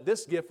know that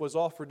this gift was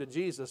offered to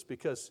Jesus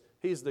because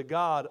he's the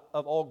God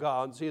of all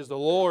gods. He is the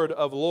Lord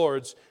of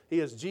lords. He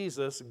is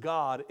Jesus,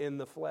 God in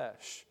the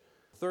flesh.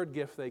 The third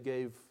gift they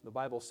gave, the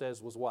Bible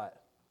says, was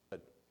what?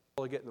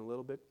 Probably getting a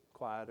little bit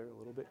quieter, a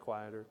little bit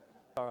quieter.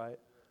 All right.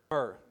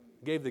 Myrrh.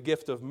 Gave the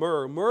gift of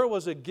myrrh. Myrrh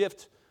was a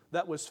gift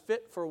that was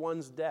fit for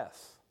one's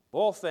death. Of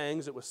all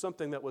things, it was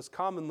something that was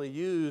commonly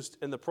used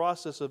in the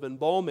process of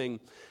embalming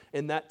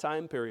in that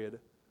time period.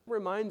 It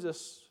reminds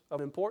us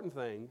of an important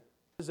thing,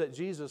 is that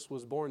Jesus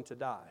was born to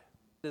die.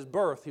 At his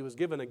birth, he was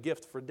given a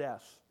gift for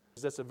death.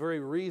 That's the very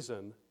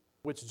reason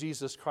which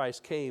Jesus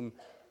Christ came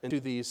into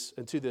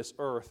this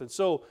earth. And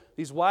so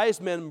these wise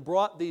men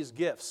brought these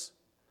gifts.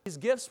 These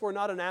gifts were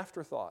not an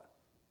afterthought.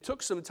 It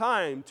took some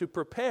time to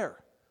prepare.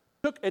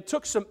 It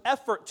took some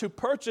effort to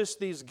purchase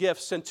these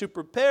gifts and to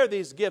prepare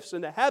these gifts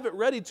and to have it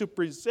ready to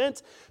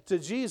present to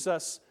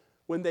Jesus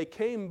when they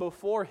came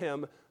before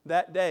him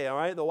that day. All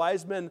right, the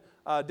wise men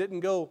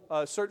didn't go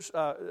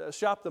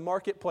shop the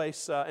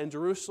marketplace in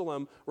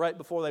Jerusalem right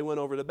before they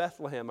went over to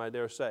Bethlehem, I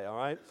dare say. All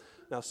right,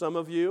 now some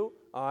of you,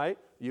 all right,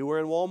 you were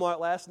in Walmart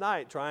last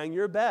night trying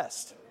your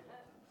best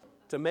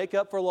to make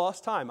up for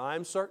lost time.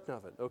 I'm certain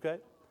of it. Okay.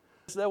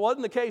 So that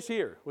wasn't the case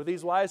here with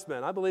these wise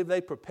men. I believe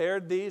they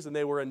prepared these and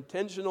they were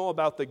intentional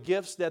about the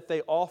gifts that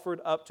they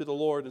offered up to the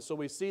Lord. And so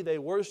we see they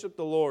worshiped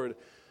the Lord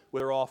with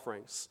their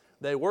offerings.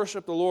 They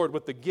worshiped the Lord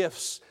with the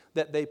gifts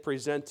that they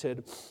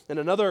presented. And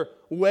another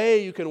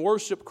way you can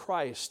worship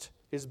Christ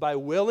is by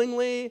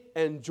willingly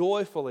and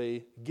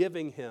joyfully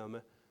giving him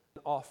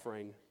an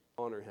offering,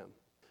 honor him.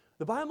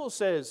 The Bible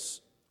says,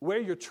 where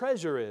your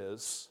treasure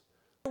is,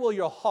 there will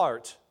your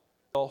heart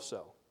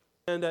also.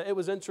 And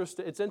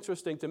it's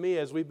interesting to me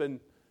as we've been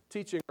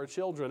teaching our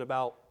children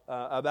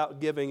about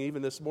giving.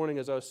 Even this morning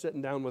as I was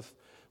sitting down with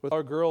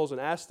our girls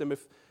and asked them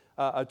if,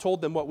 I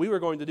told them what we were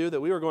going to do,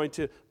 that we were going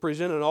to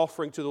present an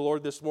offering to the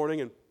Lord this morning.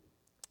 And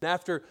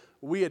after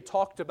we had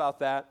talked about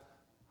that,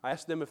 I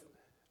asked them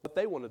what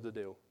they wanted to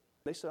do.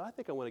 They said, I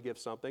think I want to give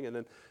something. And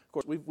then, of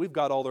course, we've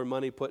got all their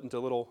money put into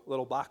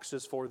little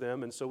boxes for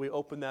them. And so we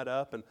opened that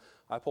up, and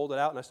I pulled it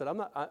out, and I said,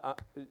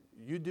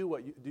 you do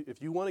what you do.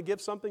 If you want to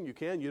give something, you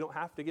can. You don't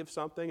have to give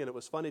something. And it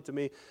was funny to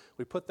me.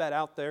 We put that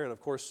out there, and,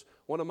 of course,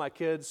 one of my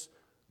kids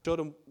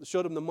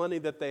showed them the money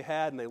that they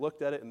had, and they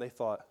looked at it, and they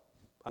thought,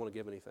 I don't want to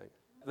give anything.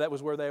 That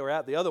was where they were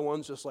at. The other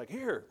one's just like,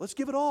 here, let's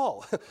give it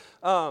all.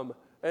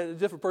 And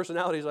different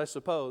personalities, I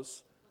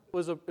suppose.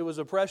 It was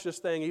a precious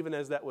thing, even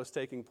as that was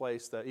taking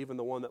place, that even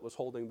the one that was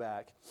holding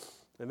back.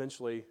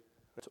 Eventually,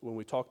 when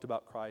we talked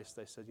about Christ,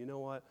 they said, you know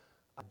what?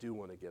 I do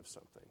want to give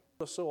something.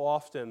 So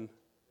often,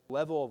 the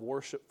level of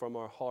worship from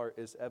our heart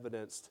is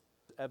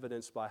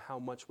evidenced by how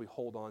much we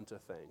hold on to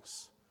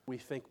things we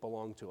think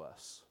belong to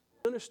us.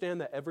 You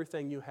understand that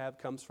everything you have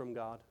comes from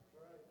God? You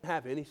don't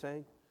have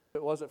anything if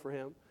it wasn't for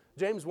Him.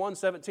 James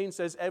 1:17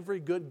 says, every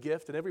good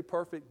gift and every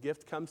perfect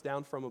gift comes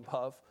down from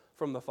above,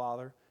 from the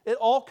Father. It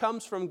all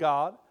comes from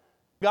God.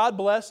 God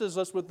blesses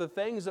us with the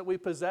things that we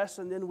possess,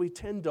 and then we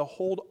tend to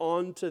hold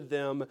on to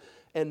them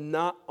and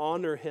not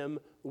honor Him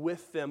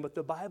with them. But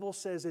the Bible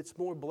says it's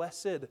more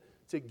blessed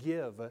to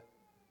give than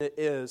it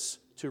is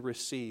to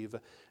receive.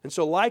 And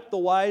so like the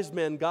wise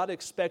men, God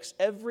expects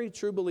every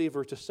true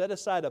believer to set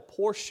aside a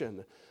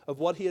portion of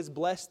what He has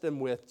blessed them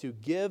with to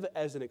give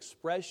as an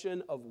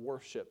expression of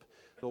worship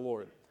to the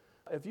Lord.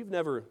 If you've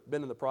never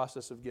been in the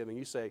process of giving,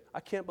 you say, I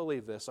can't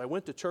believe this. I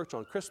went to church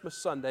on Christmas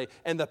Sunday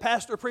and the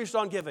pastor preached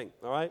on giving.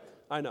 All right?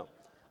 I know.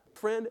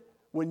 Friend,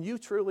 when you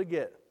truly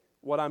get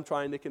what I'm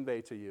trying to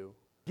convey to you,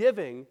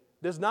 giving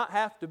does not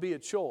have to be a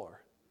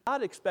chore.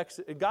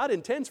 God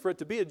intends for it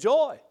to be a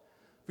joy.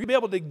 For you to be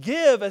able to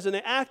give as an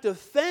act of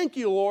thank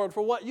you, Lord,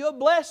 for what you have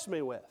blessed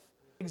me with.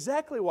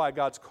 Exactly why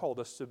God's called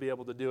us to be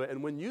able to do it.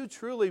 And when you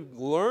truly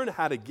learn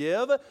how to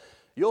give,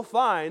 you'll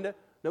find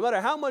no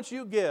matter how much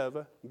you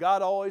give,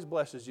 God always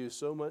blesses you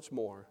so much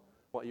more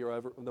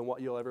than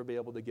what you'll ever be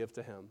able to give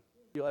to Him.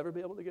 You'll ever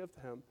be able to give to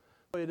Him.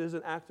 It is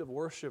an act of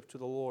worship to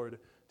the Lord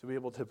to be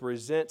able to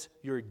present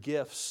your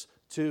gifts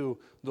to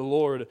the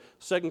Lord.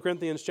 2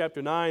 Corinthians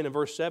chapter 9 and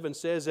verse 7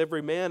 says,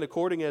 every man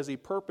according as he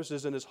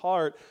purposes in his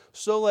heart,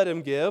 so let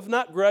him give,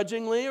 not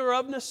grudgingly or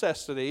of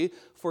necessity,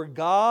 for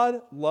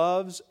God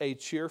loves a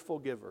cheerful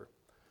giver.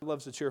 He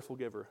loves a cheerful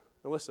giver.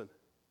 Now listen,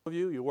 some of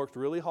you worked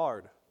really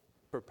hard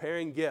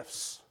preparing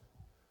gifts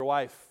for your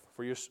wife,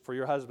 for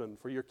your husband,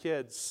 for your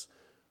kids.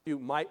 You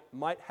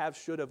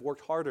should have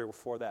worked harder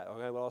for that.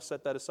 Okay, well, I'll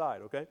set that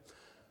aside, okay?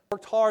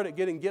 Worked hard at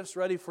getting gifts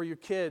ready for your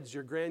kids,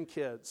 your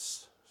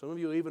grandkids. Some of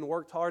you even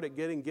worked hard at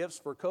getting gifts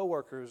for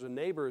coworkers and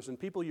neighbors and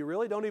people you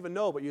really don't even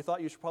know, but you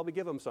thought you should probably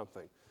give them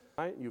something,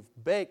 right? You've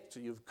baked,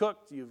 you've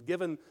cooked, you've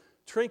given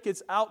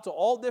trinkets out to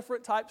all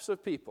different types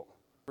of people.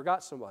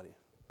 Forgot somebody.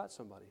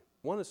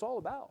 One it's all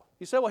about.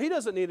 You say, well, he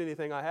doesn't need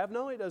anything I have.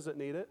 No, he doesn't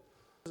need it.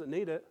 Doesn't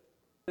need it.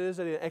 It is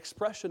an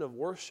expression of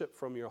worship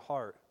from your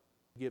heart.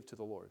 Give to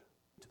the Lord.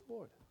 To the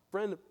Lord.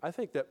 Friend, I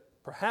think that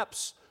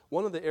perhaps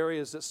one of the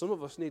areas that some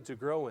of us need to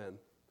grow in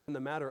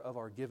the matter of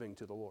our giving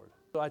to the Lord.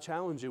 So I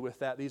challenge you with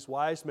that. These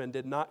wise men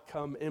did not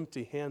come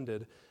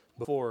empty-handed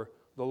before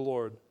the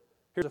Lord.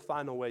 Here's a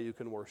final way you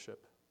can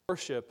worship.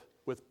 Worship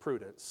with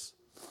prudence.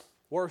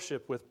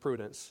 Worship with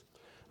prudence.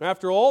 Now,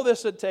 after all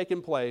this had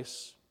taken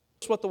place,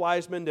 that's what the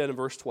wise men did in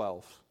verse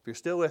 12. If you're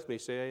still with me,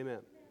 say amen.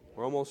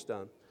 We're almost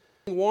done.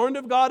 Warned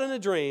of God in a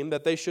dream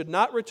that they should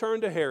not return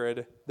to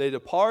Herod, they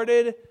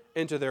departed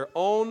into their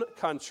own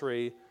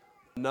country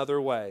another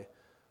way.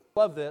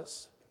 Love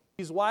this.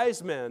 These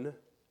wise men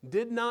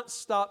did not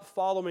stop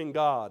following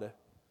God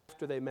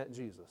after they met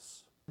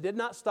Jesus. Did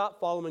not stop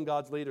following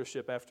God's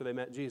leadership after they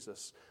met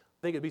Jesus.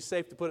 I think it'd be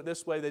safe to put it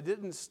this way. They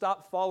didn't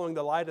stop following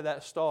the light of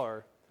that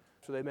star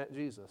after they met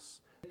Jesus.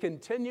 They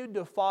continued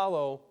to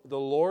follow the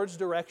Lord's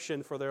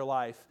direction for their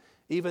life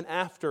even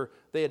after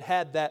they had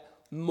had that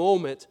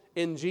moment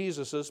in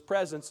Jesus'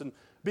 presence. And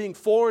being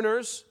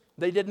foreigners,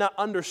 they did not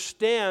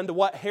understand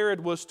what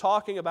Herod was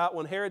talking about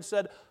when Herod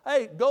said,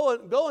 hey,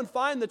 go and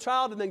find the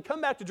child and then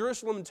come back to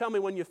Jerusalem and tell me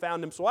when you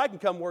found him so I can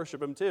come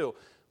worship him too.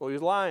 Well, he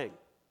was lying.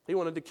 He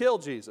wanted to kill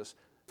Jesus.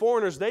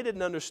 Foreigners, they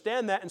didn't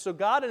understand that. And so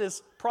God in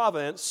His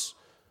providence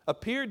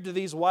appeared to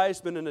these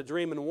wise men in a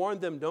dream and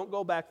warned them, don't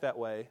go back that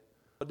way,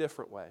 a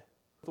different way.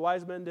 What the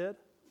wise men did?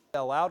 They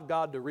allowed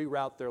God to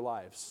reroute their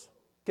lives.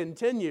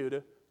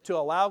 Continued to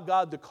allow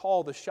God to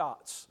call the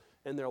shots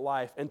in their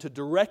life and to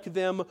direct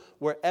them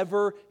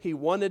wherever He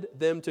wanted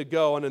them to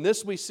go. And in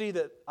this we see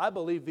that I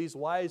believe these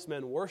wise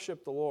men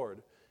worship the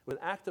Lord with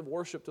an act of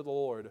worship to the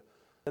Lord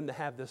and to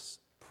have this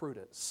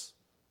prudence.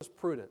 This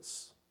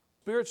prudence.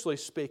 Spiritually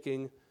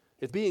speaking,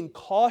 it's being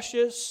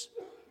cautious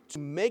to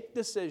make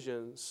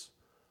decisions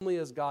only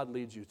as God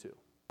leads you to.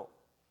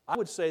 I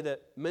would say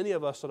that many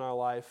of us in our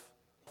life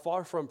are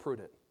far from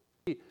prudent.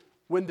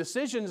 When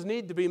decisions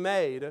need to be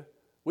made,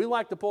 We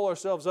like to pull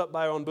ourselves up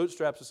by our own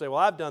bootstraps and say, well,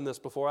 I've done this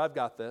before, I've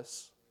got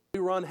this. We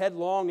run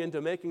headlong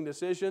into making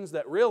decisions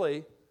that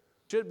really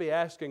should be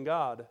asking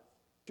God,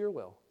 your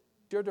will,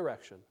 your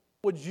direction.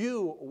 What would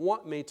you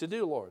want me to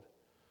do, Lord?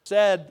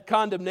 Said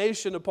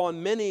condemnation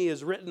upon many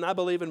is written, I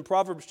believe, in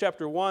Proverbs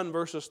chapter 1,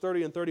 verses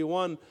 30 and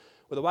 31,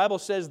 where the Bible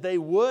says, they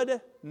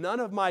would none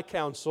of my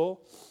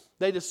counsel,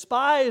 they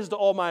despised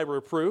all my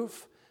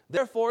reproof,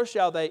 therefore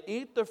shall they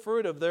eat the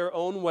fruit of their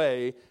own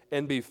way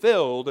and be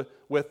filled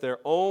with their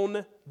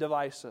own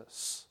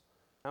devices.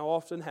 How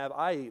often have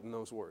I eaten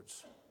those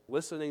words?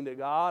 Listening to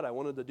God, I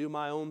wanted to do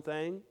my own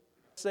thing.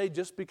 Say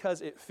just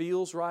because it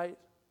feels right,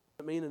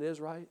 doesn't mean it is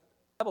right.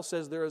 The Bible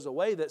says there is a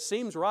way that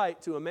seems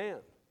right to a man.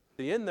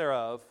 The end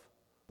thereof,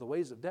 the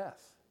ways of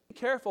death. Be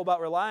careful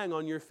about relying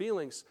on your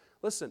feelings.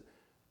 Listen,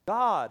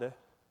 God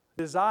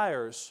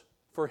desires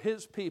for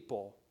His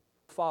people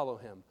to follow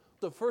Him.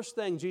 The first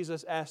thing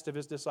Jesus asked of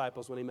His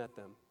disciples when He met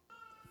them,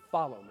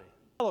 follow me.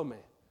 Follow me.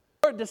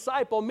 The word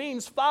disciple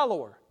means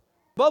follower.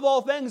 Above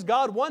all things,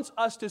 God wants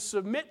us to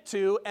submit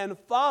to and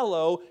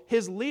follow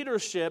His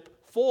leadership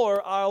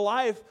for our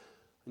life.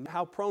 And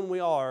how prone we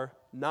are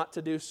not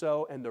to do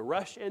so and to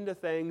rush into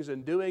things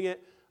and doing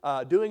it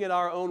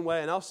our own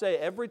way. And I'll say,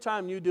 every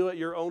time you do it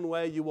your own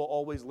way, you will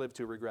always live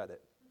to regret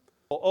it.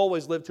 You'll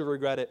always live to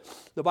regret it.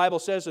 The Bible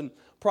says in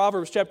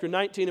Proverbs chapter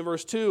 19 and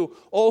verse 2,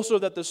 also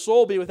that the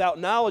soul be without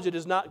knowledge, it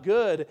is not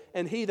good,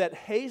 and he that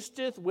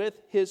hasteth with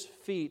his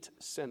feet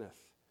sinneth.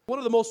 One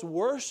of the most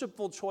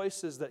worshipful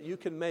choices that you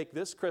can make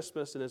this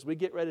Christmas and as we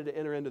get ready to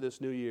enter into this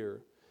new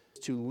year is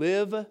to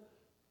live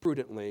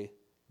prudently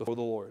before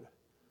the Lord.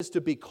 Is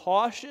to be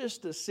cautious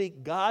to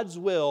seek God's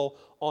will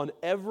on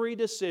every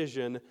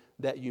decision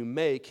that you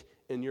make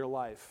in your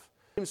life.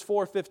 James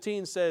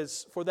 4:15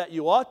 says, for that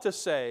you ought to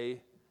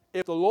say,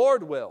 if the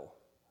Lord will,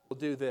 we'll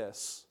do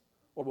this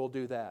or we'll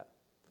do that.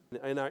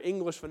 In our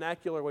English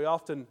vernacular, we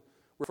often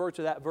refer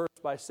to that verse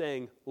by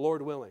saying,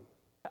 Lord willing.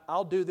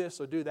 I'll do this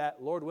or do that,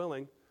 Lord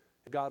willing,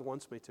 if God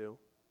wants me to.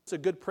 It's a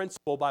good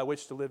principle by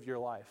which to live your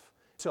life.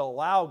 To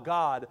allow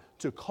God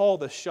to call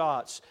the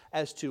shots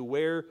as to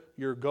where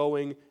you're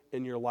going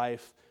in your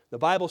life. The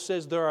Bible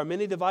says there are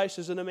many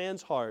devices in a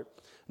man's heart.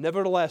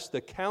 Nevertheless, the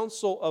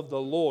counsel of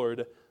the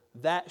Lord,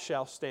 that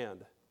shall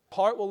stand.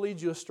 Heart will lead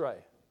you astray.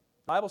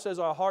 The Bible says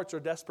our hearts are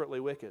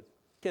desperately wicked.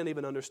 Can't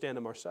even understand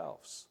them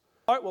ourselves.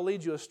 Heart will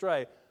lead you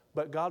astray,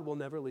 but God will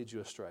never lead you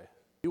astray.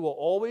 You will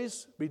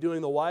always be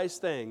doing the wise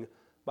thing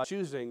by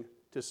choosing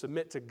to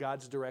submit to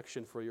God's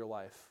direction for your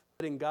life.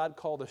 Letting God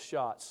call the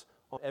shots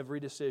on every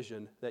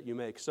decision that you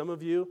make. Some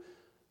of you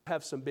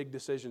have some big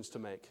decisions to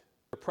make.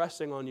 They're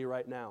pressing on you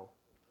right now.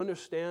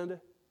 Understand,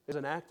 as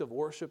an act of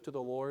worship to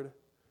the Lord,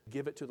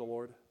 give it to the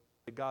Lord.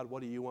 Say, God,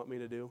 what do you want me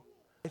to do?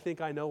 I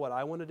think I know what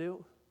I want to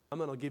do. I'm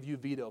going to give you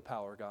veto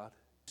power, God.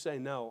 You say,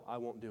 no, I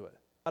won't do it.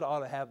 God ought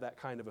to have that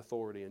kind of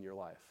authority in your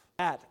life.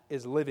 That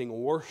is living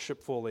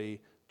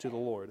worshipfully to the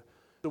Lord.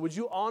 So would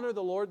you honor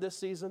the Lord this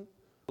season,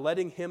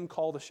 letting Him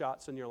call the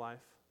shots in your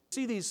life?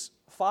 See these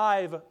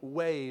 5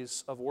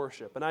 ways of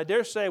worship. And I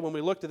dare say when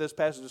we looked at this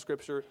passage of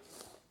Scripture,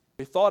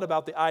 we thought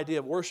about the idea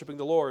of worshiping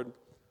the Lord.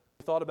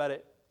 We thought about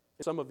it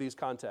in some of these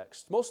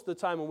contexts. Most of the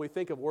time when we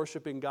think of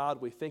worshiping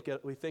God, we think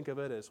of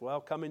it as,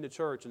 well, coming to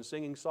church and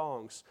singing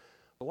songs.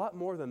 A lot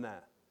more than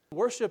that.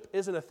 Worship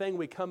isn't a thing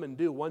we come and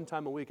do one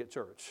time a week at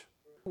church.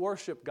 You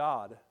worship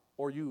God,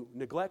 or you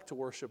neglect to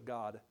worship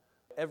God,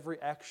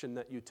 every action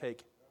that you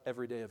take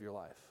every day of your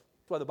life.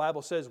 That's why the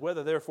Bible says,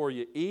 whether therefore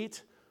you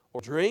eat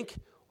or drink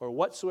or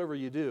whatsoever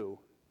you do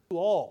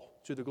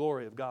all to the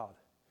glory of God.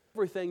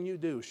 Everything you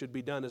do should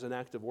be done as an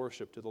act of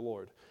worship to the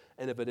Lord.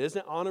 And if it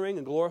isn't honoring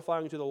and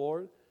glorifying to the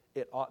Lord,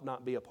 it ought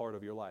not be a part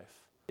of your life.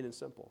 Plain and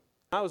simple.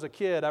 When I was a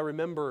kid, I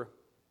remember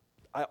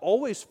I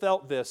always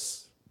felt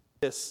this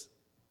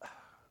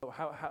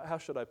how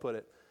should I put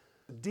it?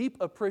 Deep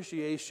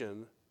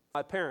appreciation.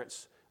 My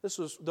parents, this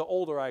was the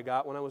older I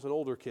got when I was an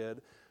older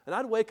kid, and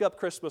I'd wake up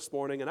Christmas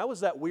morning, and I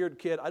was that weird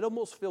kid. I'd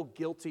almost feel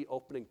guilty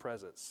opening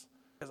presents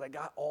because I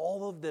got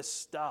all of this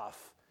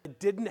stuff. I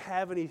didn't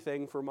have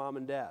anything for mom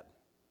and dad,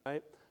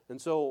 right?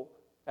 And so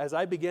as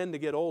I began to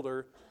get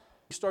older,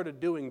 we started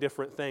doing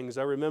different things.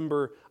 I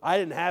remember I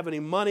didn't have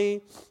any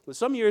money.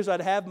 Some years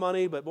I'd have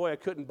money, but boy, I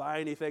couldn't buy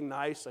anything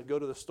nice. I'd go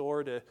to the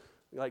store to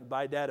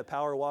buy Dad a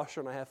power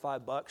washer, and I have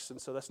 $5,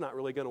 and so that's not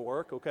really going to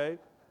work, okay?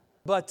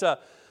 But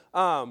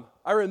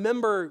I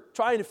remember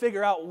trying to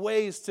figure out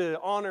ways to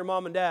honor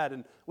Mom and Dad,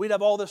 and we'd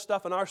have all this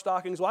stuff in our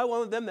stockings. Well, I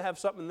wanted them to have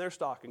something in their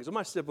stockings, and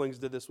my siblings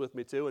did this with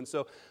me too, and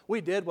so we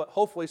did what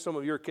hopefully some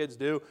of your kids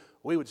do.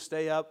 We would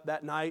stay up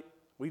that night,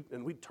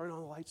 and we'd turn on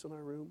the lights in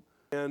our room,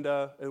 and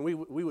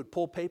we would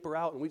pull paper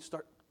out, and we'd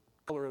start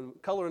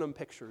coloring them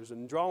pictures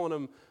and drawing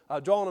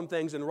them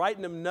things and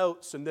writing them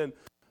notes, and then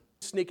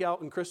sneak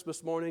out on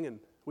Christmas morning, and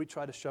we'd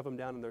try to shove them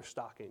down in their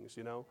stockings,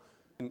 and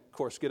of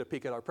course get a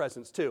peek at our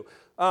presents too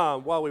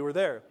while we were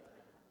there.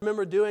 I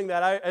remember doing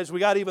that. As we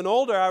got even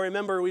older, I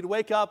remember we'd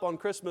wake up on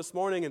Christmas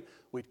morning and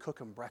we'd cook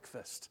them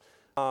breakfast.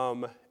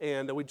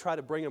 And we'd try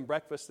to bring them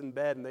breakfast in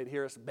bed, and they'd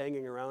hear us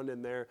banging around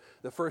in there.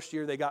 The first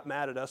year they got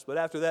mad at us, but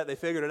after that they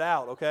figured it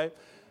out, okay?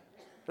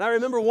 And I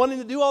remember wanting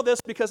to do all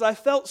this because I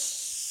felt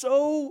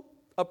so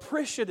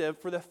appreciative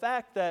for the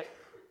fact that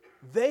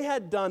they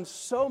had done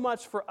so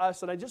much for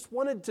us, and I just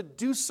wanted to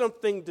do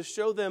something to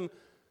show them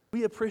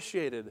we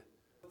appreciated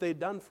what they'd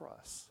done for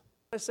us.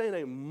 I say in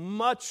a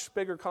much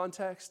bigger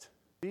context,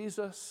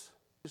 Jesus,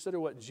 consider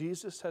what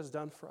Jesus has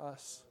done for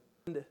us.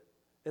 And it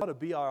ought to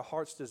be our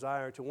heart's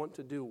desire to want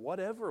to do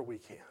whatever we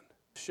can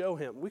to show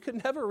him. We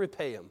could never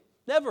repay him.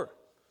 Never.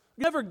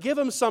 We never give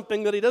him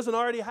something that he doesn't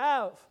already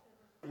have.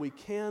 We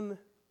can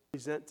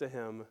present to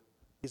him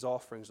these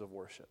offerings of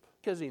worship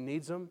because he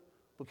needs them,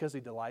 because he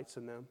delights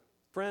in them.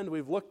 Friend,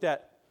 we've looked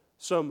at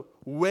some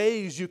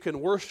ways you can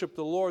worship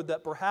the Lord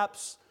that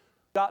perhaps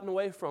you've gotten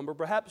away from or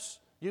perhaps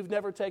you've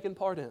never taken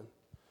part in.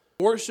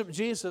 Worship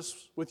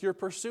Jesus with your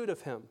pursuit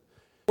of him.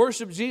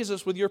 Worship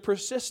Jesus with your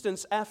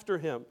persistence after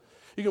him.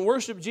 You can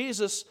worship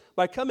Jesus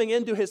by coming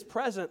into his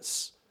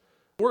presence.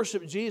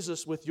 Worship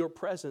Jesus with your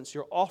presence,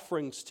 your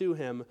offerings to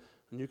him.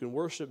 And you can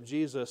worship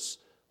Jesus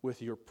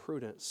with your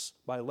prudence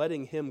by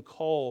letting him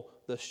call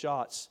the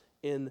shots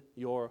in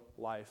your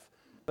life.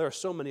 There are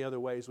so many other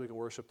ways we can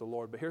worship the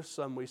Lord, but here's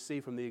some we see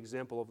from the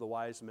example of the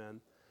wise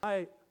men.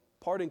 My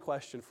parting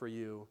question for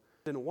you,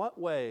 in what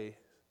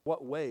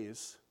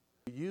ways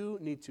do you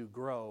need to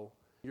grow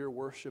your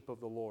worship of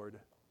the Lord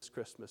this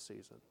Christmas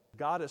season?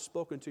 God has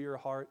spoken to your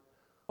heart.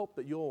 I hope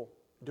that you'll,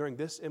 during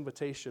this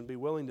invitation, be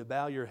willing to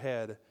bow your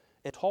head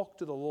and talk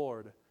to the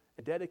Lord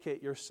and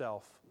dedicate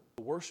yourself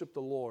to worship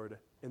the Lord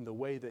in the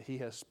way that he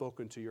has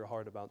spoken to your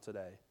heart about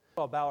today.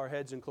 I'll bow our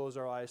heads and close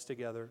our eyes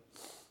together.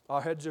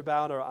 Our heads are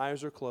bowed, our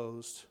eyes are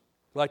closed.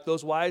 Like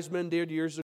those wise men did years ago.